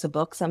someone wants to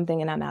book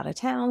something and I'm out of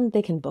town,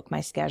 they can book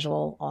my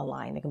schedule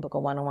online. They can book a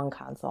one-on-one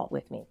consult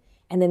with me.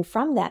 And then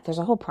from that, there's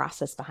a whole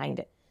process behind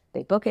it.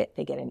 They book it,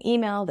 they get an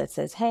email that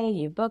says, hey,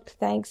 you booked,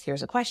 thanks,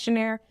 here's a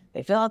questionnaire.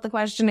 They fill out the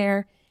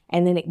questionnaire.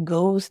 And then it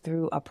goes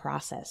through a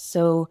process.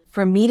 So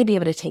for me to be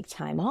able to take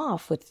time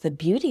off, what's the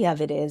beauty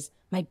of it is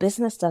my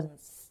business doesn't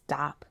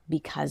stop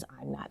because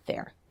I'm not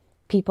there.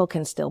 People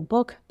can still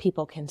book.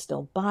 People can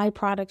still buy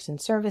products and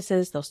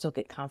services. They'll still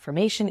get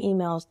confirmation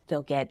emails.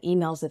 They'll get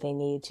emails that they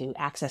need to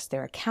access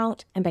their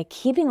account. And by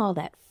keeping all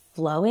that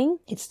flowing,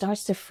 it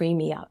starts to free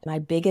me up. My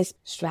biggest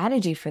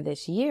strategy for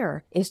this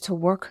year is to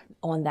work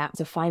on that,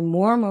 to find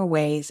more and more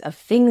ways of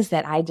things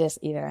that I just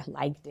either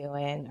like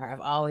doing or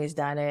I've always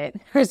done it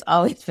or it's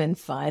always been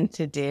fun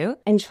to do,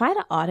 and try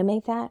to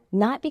automate that,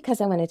 not because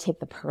I want to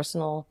take the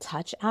personal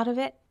touch out of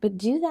it, but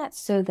do that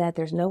so that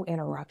there's no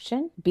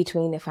interruption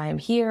between if I'm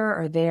here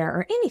or there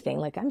or anything.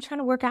 Like I'm trying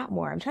to work out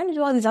more. I'm trying to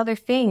do all these other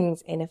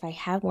things. And if I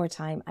have more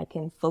time, I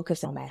can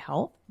focus on my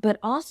health. But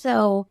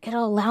also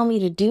it'll allow me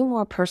to do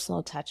more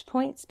personal touch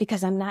points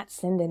because I'm not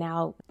sending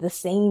out the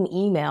same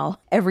email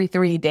every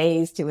 3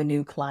 days to a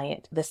new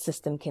client. The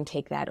system can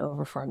take that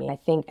over for me. I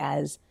think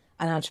as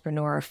an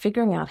entrepreneur,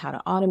 figuring out how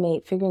to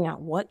automate, figuring out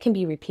what can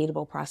be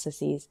repeatable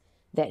processes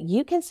that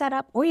you can set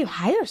up, or you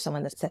hire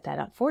someone to set that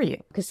up for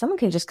you. Because someone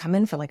can just come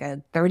in for like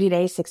a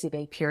 30-day,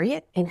 60-day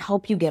period and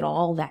help you get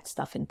all that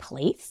stuff in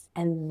place.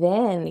 And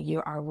then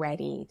you are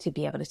ready to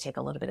be able to take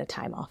a little bit of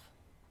time off.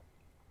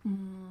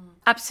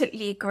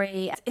 Absolutely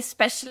agree,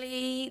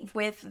 especially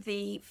with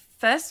the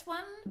first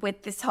one,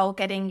 with this whole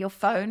getting your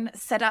phone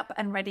set up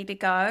and ready to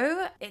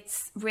go.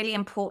 It's really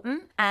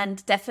important,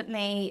 and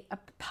definitely a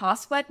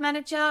password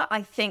manager.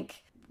 I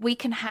think we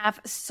can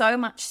have so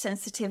much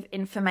sensitive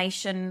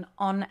information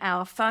on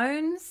our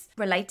phones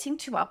relating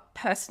to our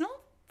personal,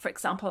 for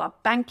example, our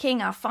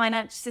banking, our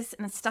finances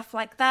and stuff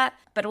like that,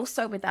 but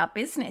also with our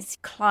business,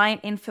 client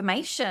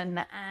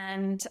information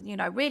and,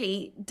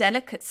 really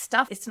delicate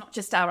stuff. It's not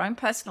just our own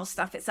personal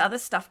stuff, it's other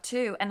stuff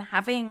too. And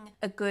having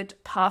a good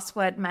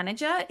password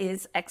manager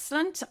is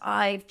excellent.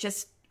 I've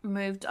just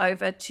moved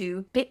over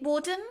to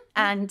Bitwarden,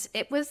 and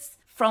it was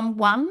from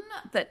one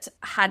that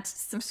had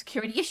some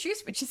security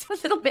issues, which is a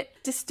little bit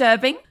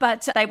disturbing,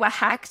 but they were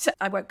hacked.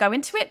 I won't go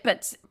into it,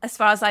 but as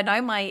far as I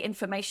know, my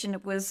information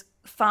was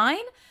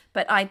fine.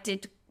 But I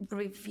did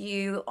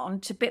review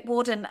onto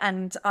Bitwarden,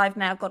 and I've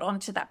now got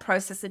onto that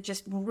process of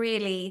just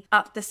really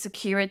up the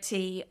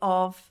security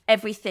of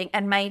everything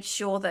and made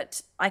sure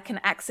that I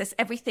can access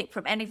everything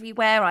from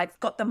anywhere. I've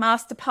got the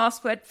master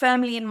password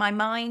firmly in my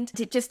mind.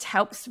 It just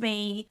helps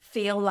me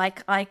feel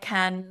like I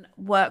can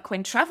work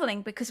when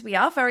traveling, because we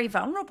are very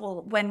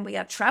vulnerable when we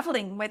are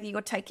traveling, whether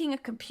you're taking a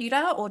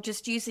computer or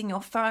just using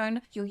your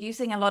phone. You're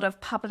using a lot of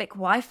public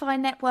Wi-Fi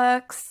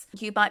networks.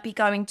 You might be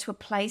going to a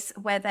place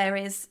where there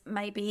is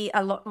maybe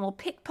a lot more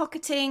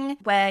pickpocketing,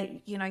 where,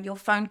 your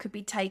phone could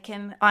be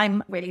taken.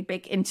 I'm really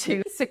big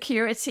into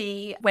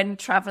security when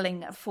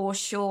traveling for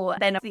sure.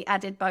 Then the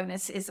added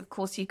bonus is, of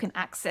course, you can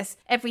access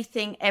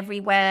everything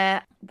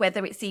everywhere,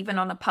 whether it's even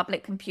on a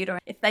public computer.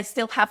 If they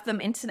still have them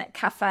internet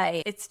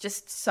cafe, it's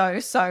just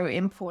so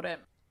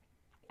important.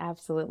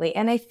 Absolutely.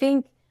 And I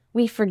think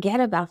we forget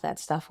about that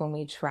stuff when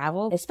we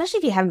travel, especially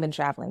if you haven't been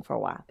traveling for a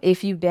while.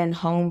 If you've been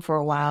home for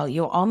a while,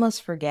 you'll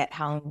almost forget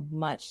how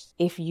much,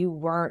 if you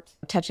weren't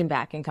touching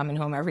back and coming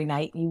home every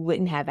night, you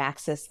wouldn't have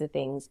access to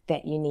things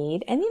that you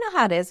need. And you know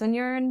how it is when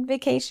you're on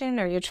vacation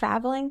or you're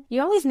traveling,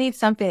 you always need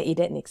something that you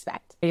didn't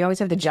expect. You always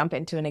have to jump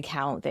into an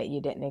account that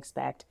you didn't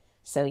expect.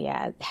 So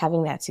yeah,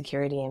 having that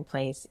security in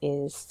place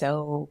is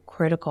so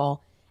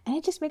critical. And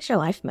it just makes your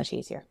life much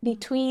easier.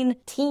 Between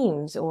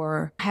teams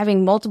or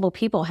having multiple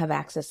people have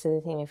access to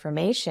the same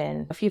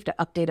information, if you have to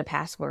update a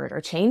password or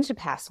change a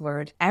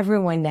password,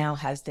 everyone now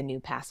has the new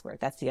password.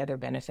 That's the other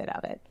benefit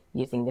of it,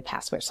 using the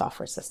password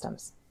software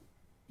systems.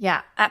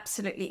 Yeah,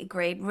 absolutely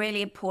agreed.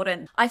 Really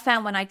important. I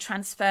found when I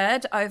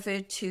transferred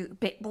over to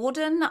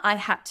Bitwarden, I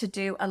had to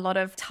do a lot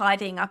of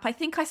tidying up. I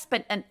think I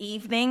spent an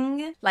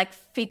evening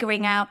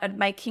figuring out and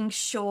making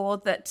sure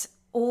that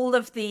all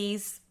of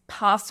these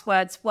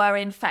passwords were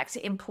in fact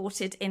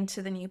imported into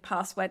the new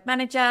password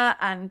manager,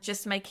 and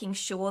just making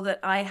sure that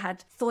I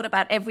had thought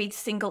about every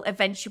single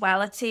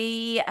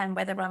eventuality and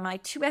whether my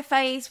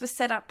 2FAs were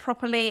set up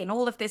properly and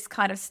all of this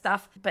kind of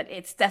stuff. But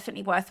it's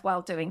definitely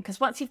worthwhile doing, because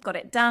once you've got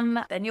it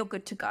done, then you're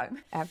good to go.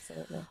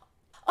 Absolutely.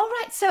 All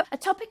right, so a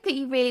topic that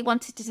you really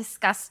wanted to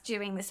discuss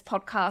during this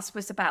podcast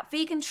was about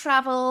vegan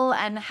travel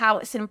and how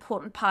it's an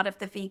important part of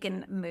the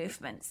vegan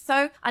movement.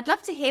 So I'd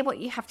love to hear what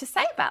you have to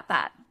say about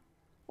that.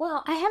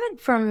 Well, I have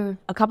it from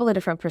a couple of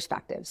different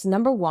perspectives.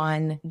 Number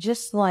one,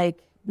 just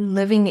like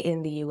living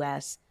in the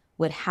US,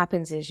 what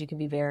happens is you can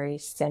be very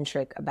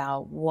centric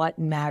about what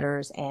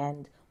matters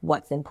and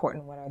what's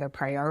important, what are the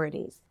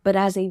priorities. But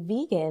as a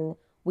vegan,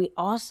 we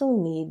also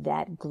need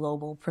that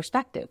global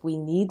perspective. We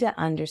need to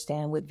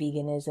understand what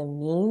veganism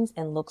means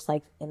and looks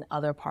like in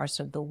other parts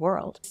of the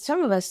world.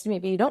 Some of us,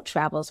 maybe you don't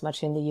travel as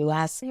much in the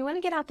US. You want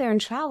to get out there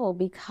and travel,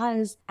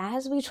 because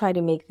as we try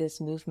to make this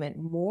movement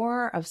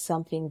more of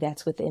something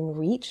that's within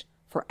reach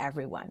for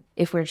everyone,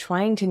 if we're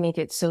trying to make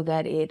it so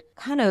that it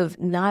kind of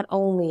not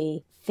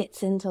only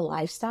fits into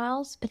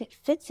lifestyles, but it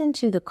fits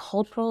into the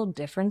cultural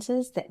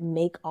differences that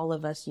make all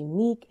of us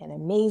unique and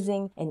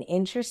amazing and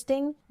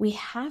interesting, we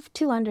have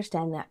to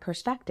understand that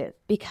perspective.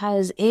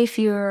 Because if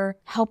you're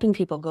helping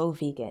people go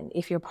vegan,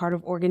 if you're part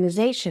of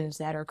organizations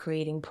that are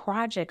creating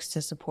projects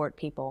to support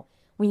people,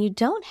 when you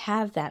don't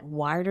have that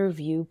wider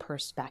view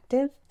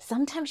perspective,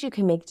 sometimes you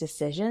can make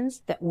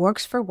decisions that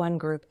works for one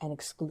group and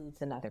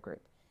excludes another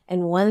group.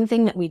 And one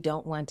thing that we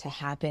don't want to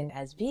happen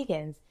as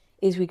vegans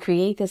is we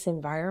create this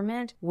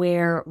environment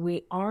where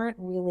we aren't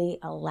really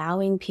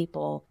allowing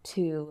people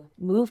to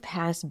move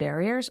past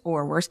barriers,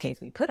 or worst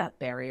case, we put up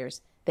barriers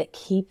that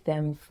keep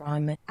them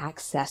from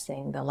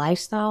accessing the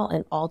lifestyle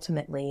and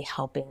ultimately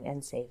helping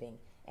and saving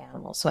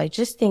animals. So I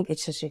just think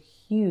it's such a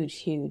huge,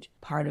 huge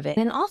part of it.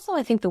 And also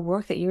I think the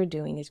work that you're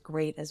doing is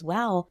great as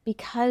well,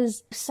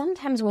 because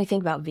sometimes when we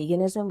think about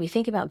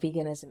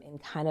veganism in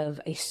kind of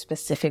a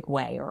specific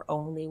way or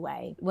only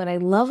way. What I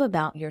love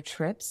about your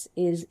trips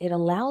is it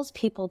allows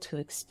people to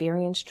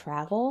experience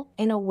travel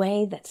in a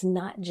way that's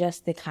not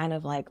just the kind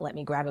of like, let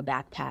me grab a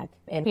backpack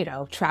and,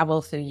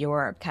 travel through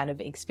Europe kind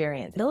of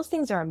experience. Those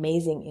things are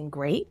amazing and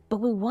great, but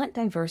we want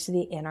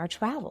diversity in our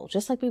travel,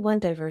 just like we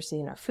want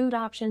diversity in our food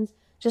options,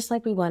 just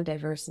like we want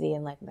diversity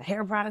in like the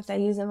hair products I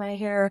use in my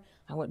hair.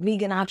 I want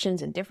vegan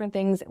options and different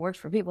things that works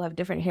for people who have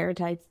different hair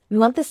types. We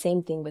want the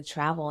same thing with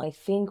travel. I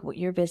think what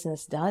your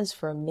business does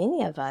for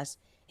many of us,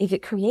 if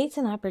it creates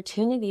an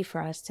opportunity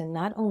for us to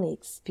not only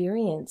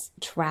experience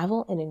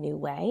travel in a new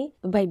way,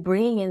 but by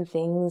bringing in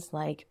things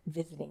like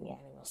visiting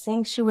animal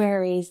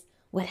sanctuaries,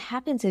 what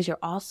happens is you're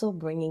also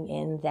bringing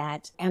in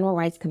that animal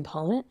rights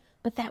component,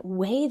 but that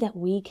way that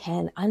we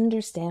can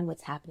understand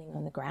what's happening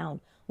on the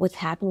ground, what's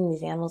happening with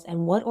these animals,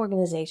 and what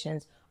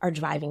organizations are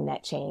driving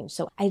that change.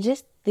 So I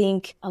just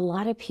think a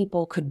lot of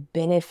people could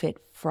benefit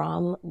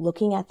from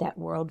looking at that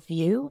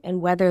worldview,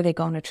 and whether they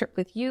go on a trip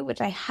with you, which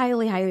I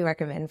highly, highly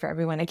recommend for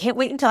everyone. I can't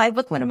wait until I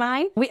book one of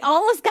mine. We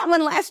almost got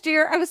one last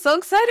year. I was so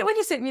excited when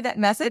you sent me that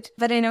message,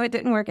 but I know it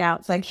didn't work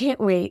out. So I can't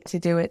wait to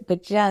do it.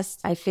 But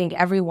I think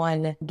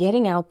everyone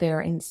getting out there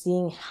and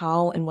seeing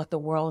how and what the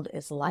world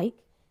is like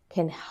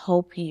can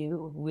help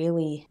you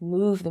really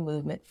move the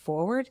movement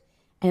forward,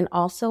 and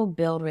also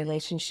build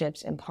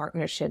relationships and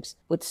partnerships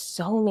with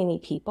so many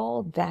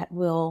people that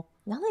will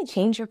not only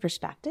change your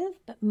perspective,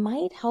 but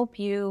might help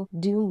you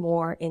do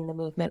more in the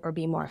movement or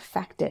be more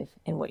effective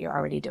in what you're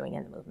already doing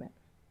in the movement.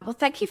 Well,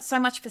 thank you so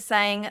much for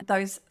saying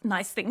those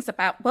nice things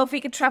about World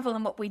Vegan Travel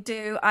and what we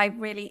do. I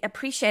really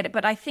appreciate it.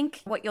 But I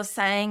think what you're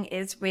saying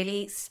is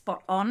really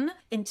spot on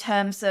in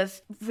terms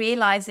of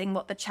realizing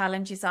what the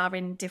challenges are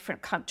in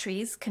different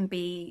countries can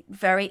be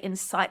very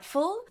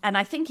insightful. And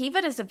I think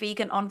even as a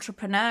vegan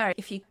entrepreneur,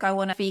 if you go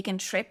on a vegan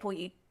trip or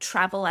you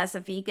travel as a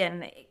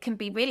vegan, it can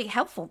be really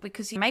helpful,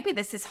 because maybe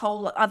there's this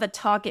whole other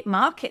target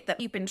market that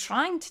you've been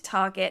trying to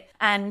target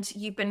and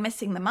you've been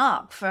missing the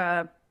mark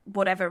for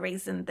whatever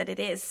reason that it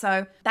is.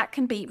 So that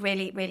can be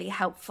really, really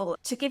helpful.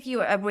 To give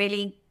you a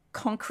really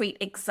concrete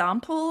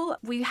example,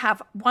 we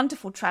have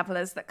wonderful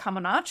travelers that come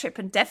on our trip,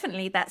 and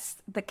definitely that's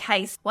the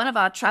case. One of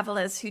our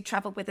travelers who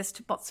traveled with us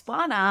to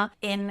Botswana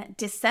in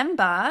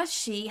December,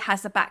 she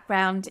has a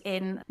background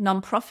in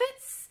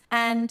nonprofits.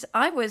 And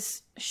I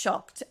was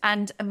shocked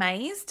and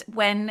amazed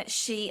when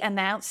she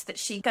announced that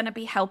she's going to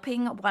be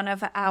helping one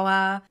of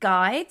our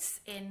guides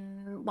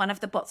in one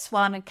of the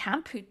Botswana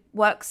camp who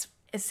works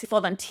as a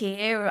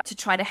volunteer to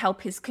try to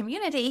help his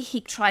community. He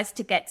tries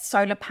to get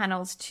solar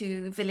panels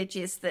to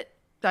villages that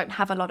don't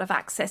have a lot of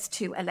access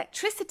to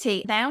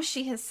electricity. Now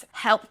she has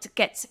helped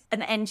get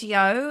an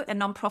NGO, a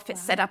nonprofit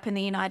set up in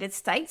the United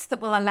States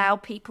that will allow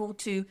people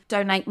to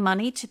donate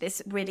money to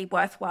this really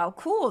worthwhile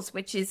cause,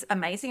 which is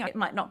amazing. It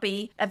might not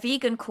be a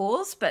vegan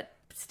cause, but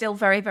still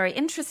very, very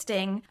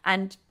interesting.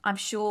 And I'm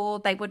sure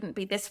they wouldn't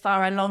be this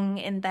far along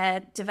in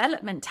their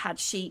development had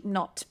she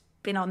not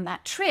been on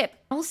that trip.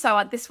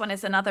 Also, this one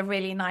is another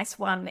really nice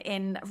one.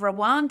 In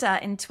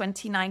Rwanda in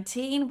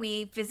 2019,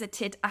 we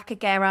visited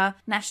Akagera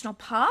National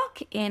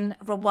Park in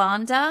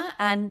Rwanda,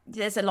 and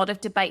there's a lot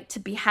of debate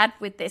to be had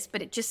with this,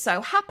 but it just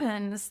so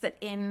happens that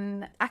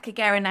in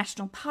Akagera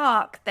National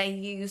Park, they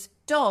use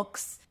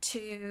dogs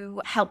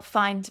to help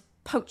find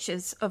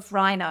poachers of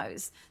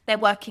rhinos. They're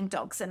working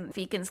dogs, and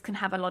vegans can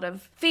have a lot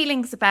of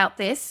feelings about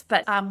this.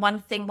 But one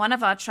thing one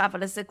of our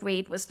travelers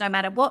agreed was no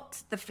matter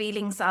what the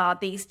feelings are,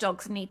 these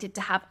dogs needed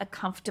to have a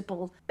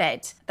comfortable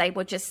bed. They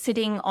were just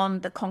sitting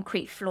on the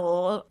concrete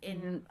floor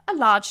in a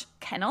large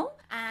kennel,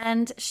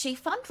 and she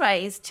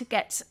fundraised to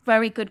get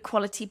very good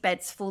quality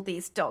beds for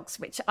these dogs,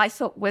 which I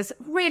thought was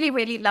really,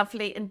 really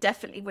lovely and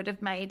definitely would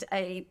have made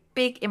a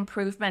big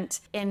improvement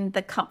in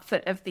the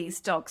comfort of these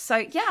dogs. So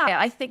yeah,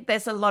 I think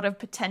there's a lot of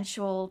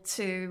potential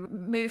to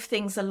move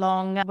things along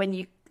when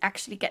you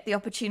actually get the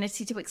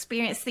opportunity to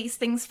experience these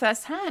things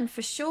firsthand,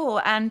 for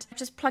sure. And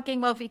just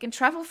plugging World Vegan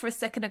Travel for a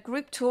second, a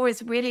group tour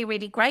is really,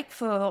 really great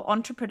for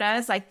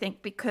entrepreneurs, I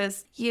think,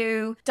 because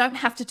you don't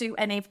have to do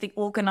any of the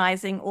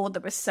organizing or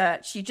the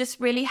research. You just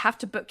really have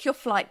to book your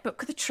flight,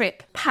 book the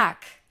trip,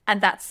 pack,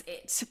 and that's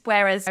it.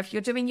 Whereas if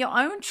you're doing your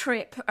own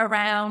trip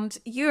around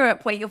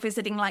Europe where you're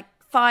visiting like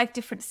 5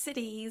 different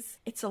cities,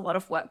 it's a lot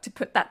of work to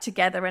put that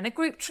together. And a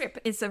group trip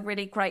is a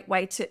really great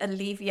way to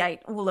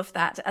alleviate all of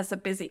that as a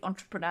busy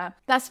entrepreneur.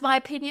 That's my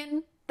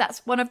opinion.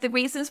 That's one of the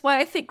reasons why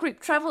I think group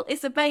travel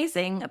is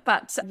amazing.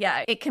 But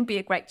yeah, it can be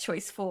a great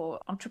choice for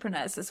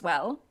entrepreneurs as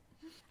well.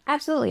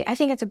 Absolutely. I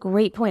think it's a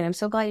great point. I'm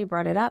so glad you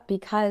brought it up,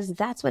 because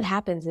that's what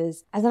happens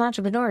is, as an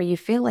entrepreneur, you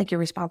feel like you're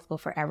responsible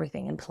for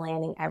everything and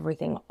planning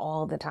everything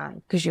all the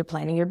time, because you're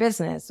planning your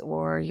business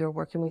or you're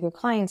working with your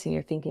clients and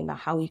you're thinking about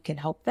how you can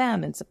help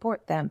them and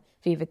support them.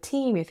 If you have a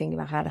team, you're thinking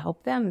about how to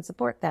help them and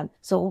support them.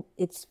 So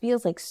it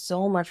feels like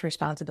so much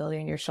responsibility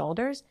on your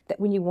shoulders that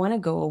when you want to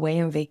go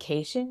away on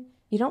vacation,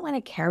 you don't want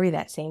to carry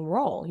that same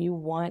role. You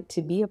want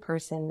to be a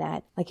person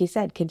that, like you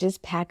said, could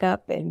just pack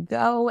up and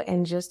go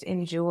and just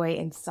enjoy,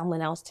 and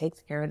someone else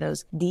takes care of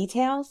those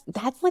details.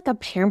 That's like a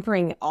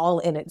pampering all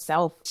in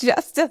itself,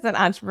 just as an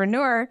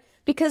entrepreneur,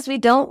 because we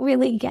don't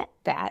really get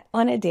that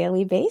on a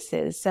daily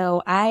basis.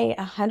 So I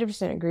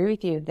 100% agree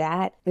with you.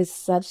 That is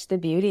such the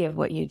beauty of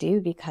what you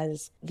do,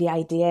 because the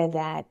idea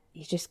that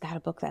you just got to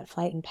book that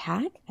flight and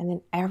pack, and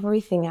then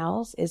everything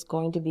else is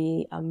going to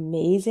be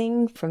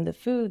amazing, from the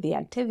food, the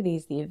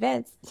activities, the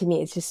events. To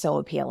me, it's just so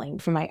appealing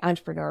from my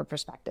entrepreneur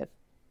perspective.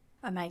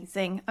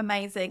 Amazing,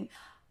 amazing.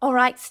 All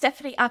right,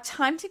 Stephanie, our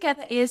time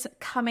together is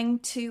coming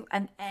to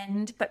an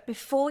end. But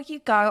before you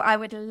go, I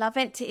would love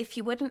it if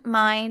you wouldn't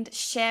mind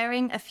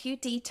sharing a few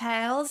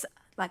details,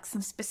 like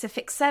some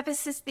specific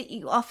services that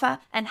you offer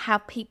and how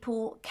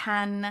people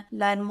can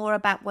learn more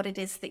about what it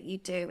is that you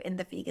do in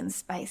the vegan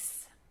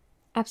space.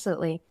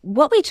 Absolutely.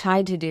 What we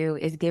try to do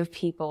is give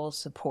people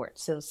support.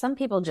 So some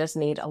people just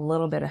need a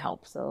little bit of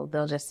help. So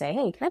they'll just say,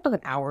 hey, can I book an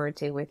hour or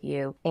two with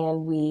you?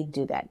 And we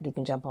do that. You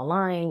can jump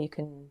online. You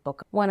can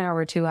book a 1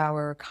 hour, 2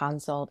 hour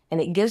consult. And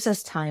it gives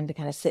us time to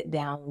kind of sit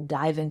down,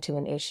 dive into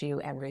an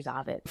issue and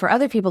resolve it. For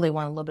other people, they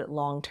want a little bit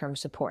long-term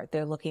support.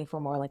 They're looking for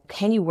more like,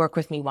 can you work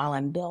with me while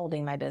I'm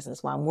building my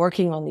business, while I'm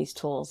working on these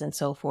tools and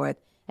so forth?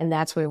 And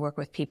that's where we work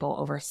with people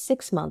over a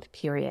 6-month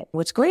period.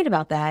 What's great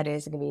about that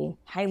is it can be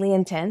highly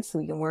intense. So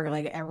we can work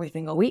like every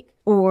single week,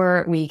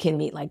 or we can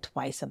meet like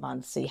twice a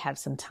month. So you have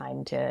some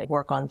time to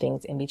work on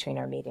things in between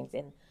our meetings.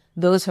 And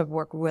those have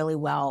worked really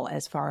well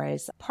as far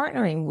as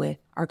partnering with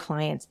our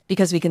clients,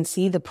 because we can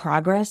see the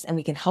progress and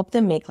we can help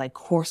them make like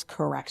course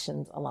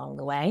corrections along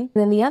the way. And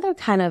then the other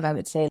kind of, I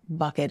would say,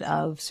 bucket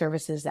of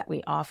services that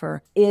we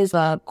offer is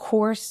a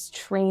course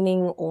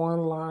training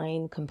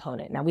online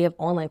component. Now, we have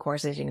online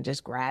courses you can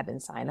just grab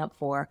and sign up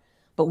for.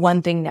 But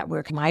one thing that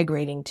we're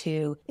migrating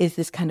to is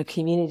this kind of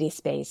community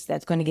space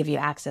that's going to give you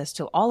access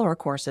to all of our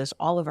courses,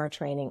 all of our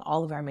training,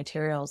 all of our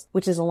materials,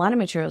 which is a lot of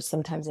materials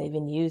sometimes I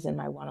even use in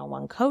my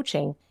one-on-one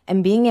coaching.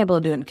 And being able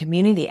to do it in a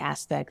community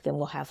aspect, then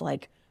we'll have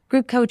like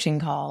group coaching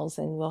calls,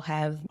 and we'll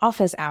have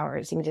office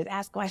hours. You can just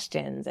ask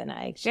questions and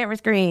I share my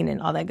screen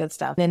and all that good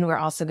stuff. Then we're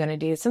also going to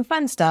do some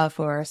fun stuff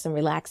or some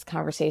relaxed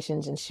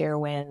conversations and share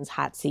wins,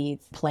 hot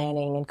seats,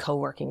 planning and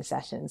co-working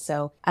sessions.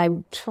 So I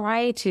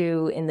try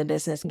to, in the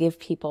business, give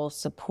people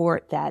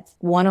support that's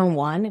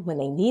one-on-one when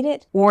they need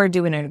it, or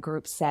do it in a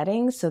group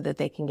setting so that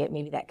they can get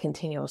maybe that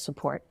continual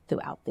support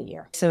throughout the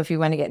year. So if you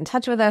want to get in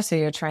touch with us or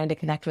you're trying to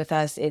connect with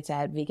us, it's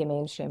at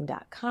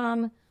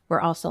veganmainstream.com. We're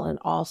also on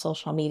all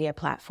social media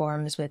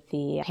platforms with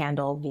the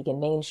handle Vegan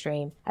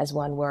Mainstream as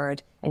one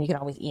word. And you can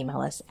always email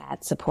us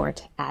at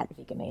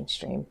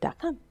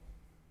support@veganmainstream.com.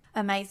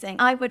 Amazing.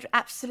 I would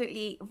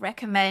absolutely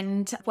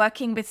recommend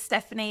working with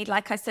Stephanie.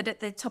 Like I said at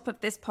the top of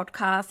this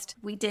podcast,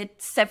 we did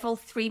several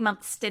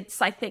 3-month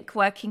stints, I think,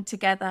 working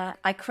together.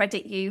 I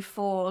credit you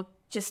for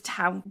just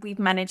how we've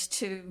managed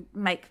to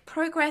make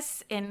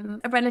progress in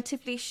a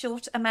relatively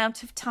short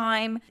amount of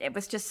time. It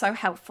was just so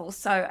helpful.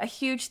 So a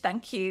huge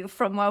thank you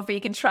from Wild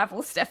Vegan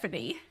Travel,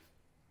 Stephanie.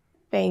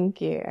 Thank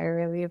you. I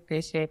really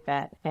appreciate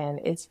that.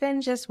 And it's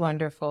been just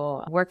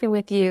wonderful working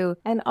with you.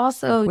 And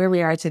also where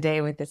we are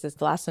today with this has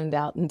blossomed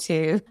out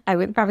into, I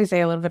would probably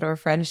say, a little bit of a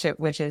friendship,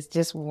 which is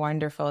just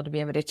wonderful to be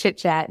able to chit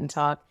chat and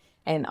talk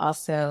and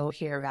also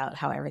hear about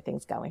how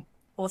everything's going.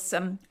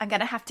 Awesome. I'm going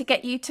to have to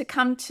get you to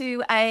come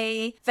to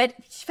a veg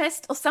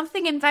fest or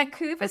something in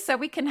Vancouver so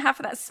we can have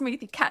that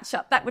smoothie catch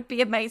up. That would be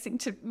amazing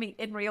to meet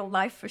in real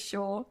life for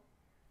sure.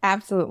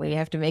 Absolutely. You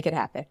have to make it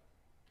happen.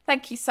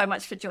 Thank you so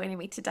much for joining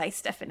me today,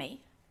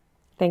 Stephanie.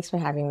 Thanks for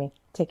having me.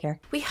 Take care.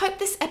 We hope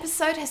this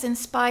episode has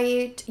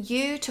inspired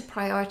you to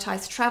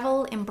prioritize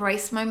travel,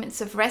 embrace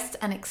moments of rest,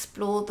 and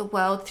explore the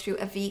world through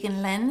a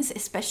vegan lens,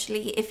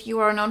 especially if you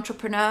are an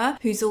entrepreneur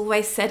who's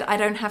always said, I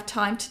don't have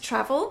time to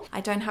travel. I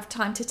don't have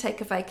time to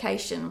take a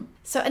vacation.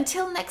 So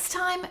until next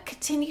time,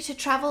 continue to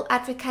travel,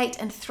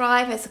 advocate, and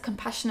thrive as a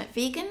compassionate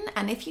vegan.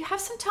 And if you have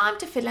some time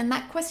to fill in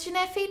that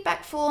questionnaire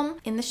feedback form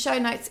in the show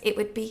notes, it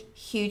would be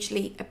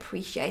hugely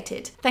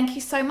appreciated. Thank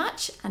you so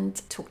much,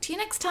 and talk to you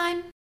next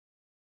time.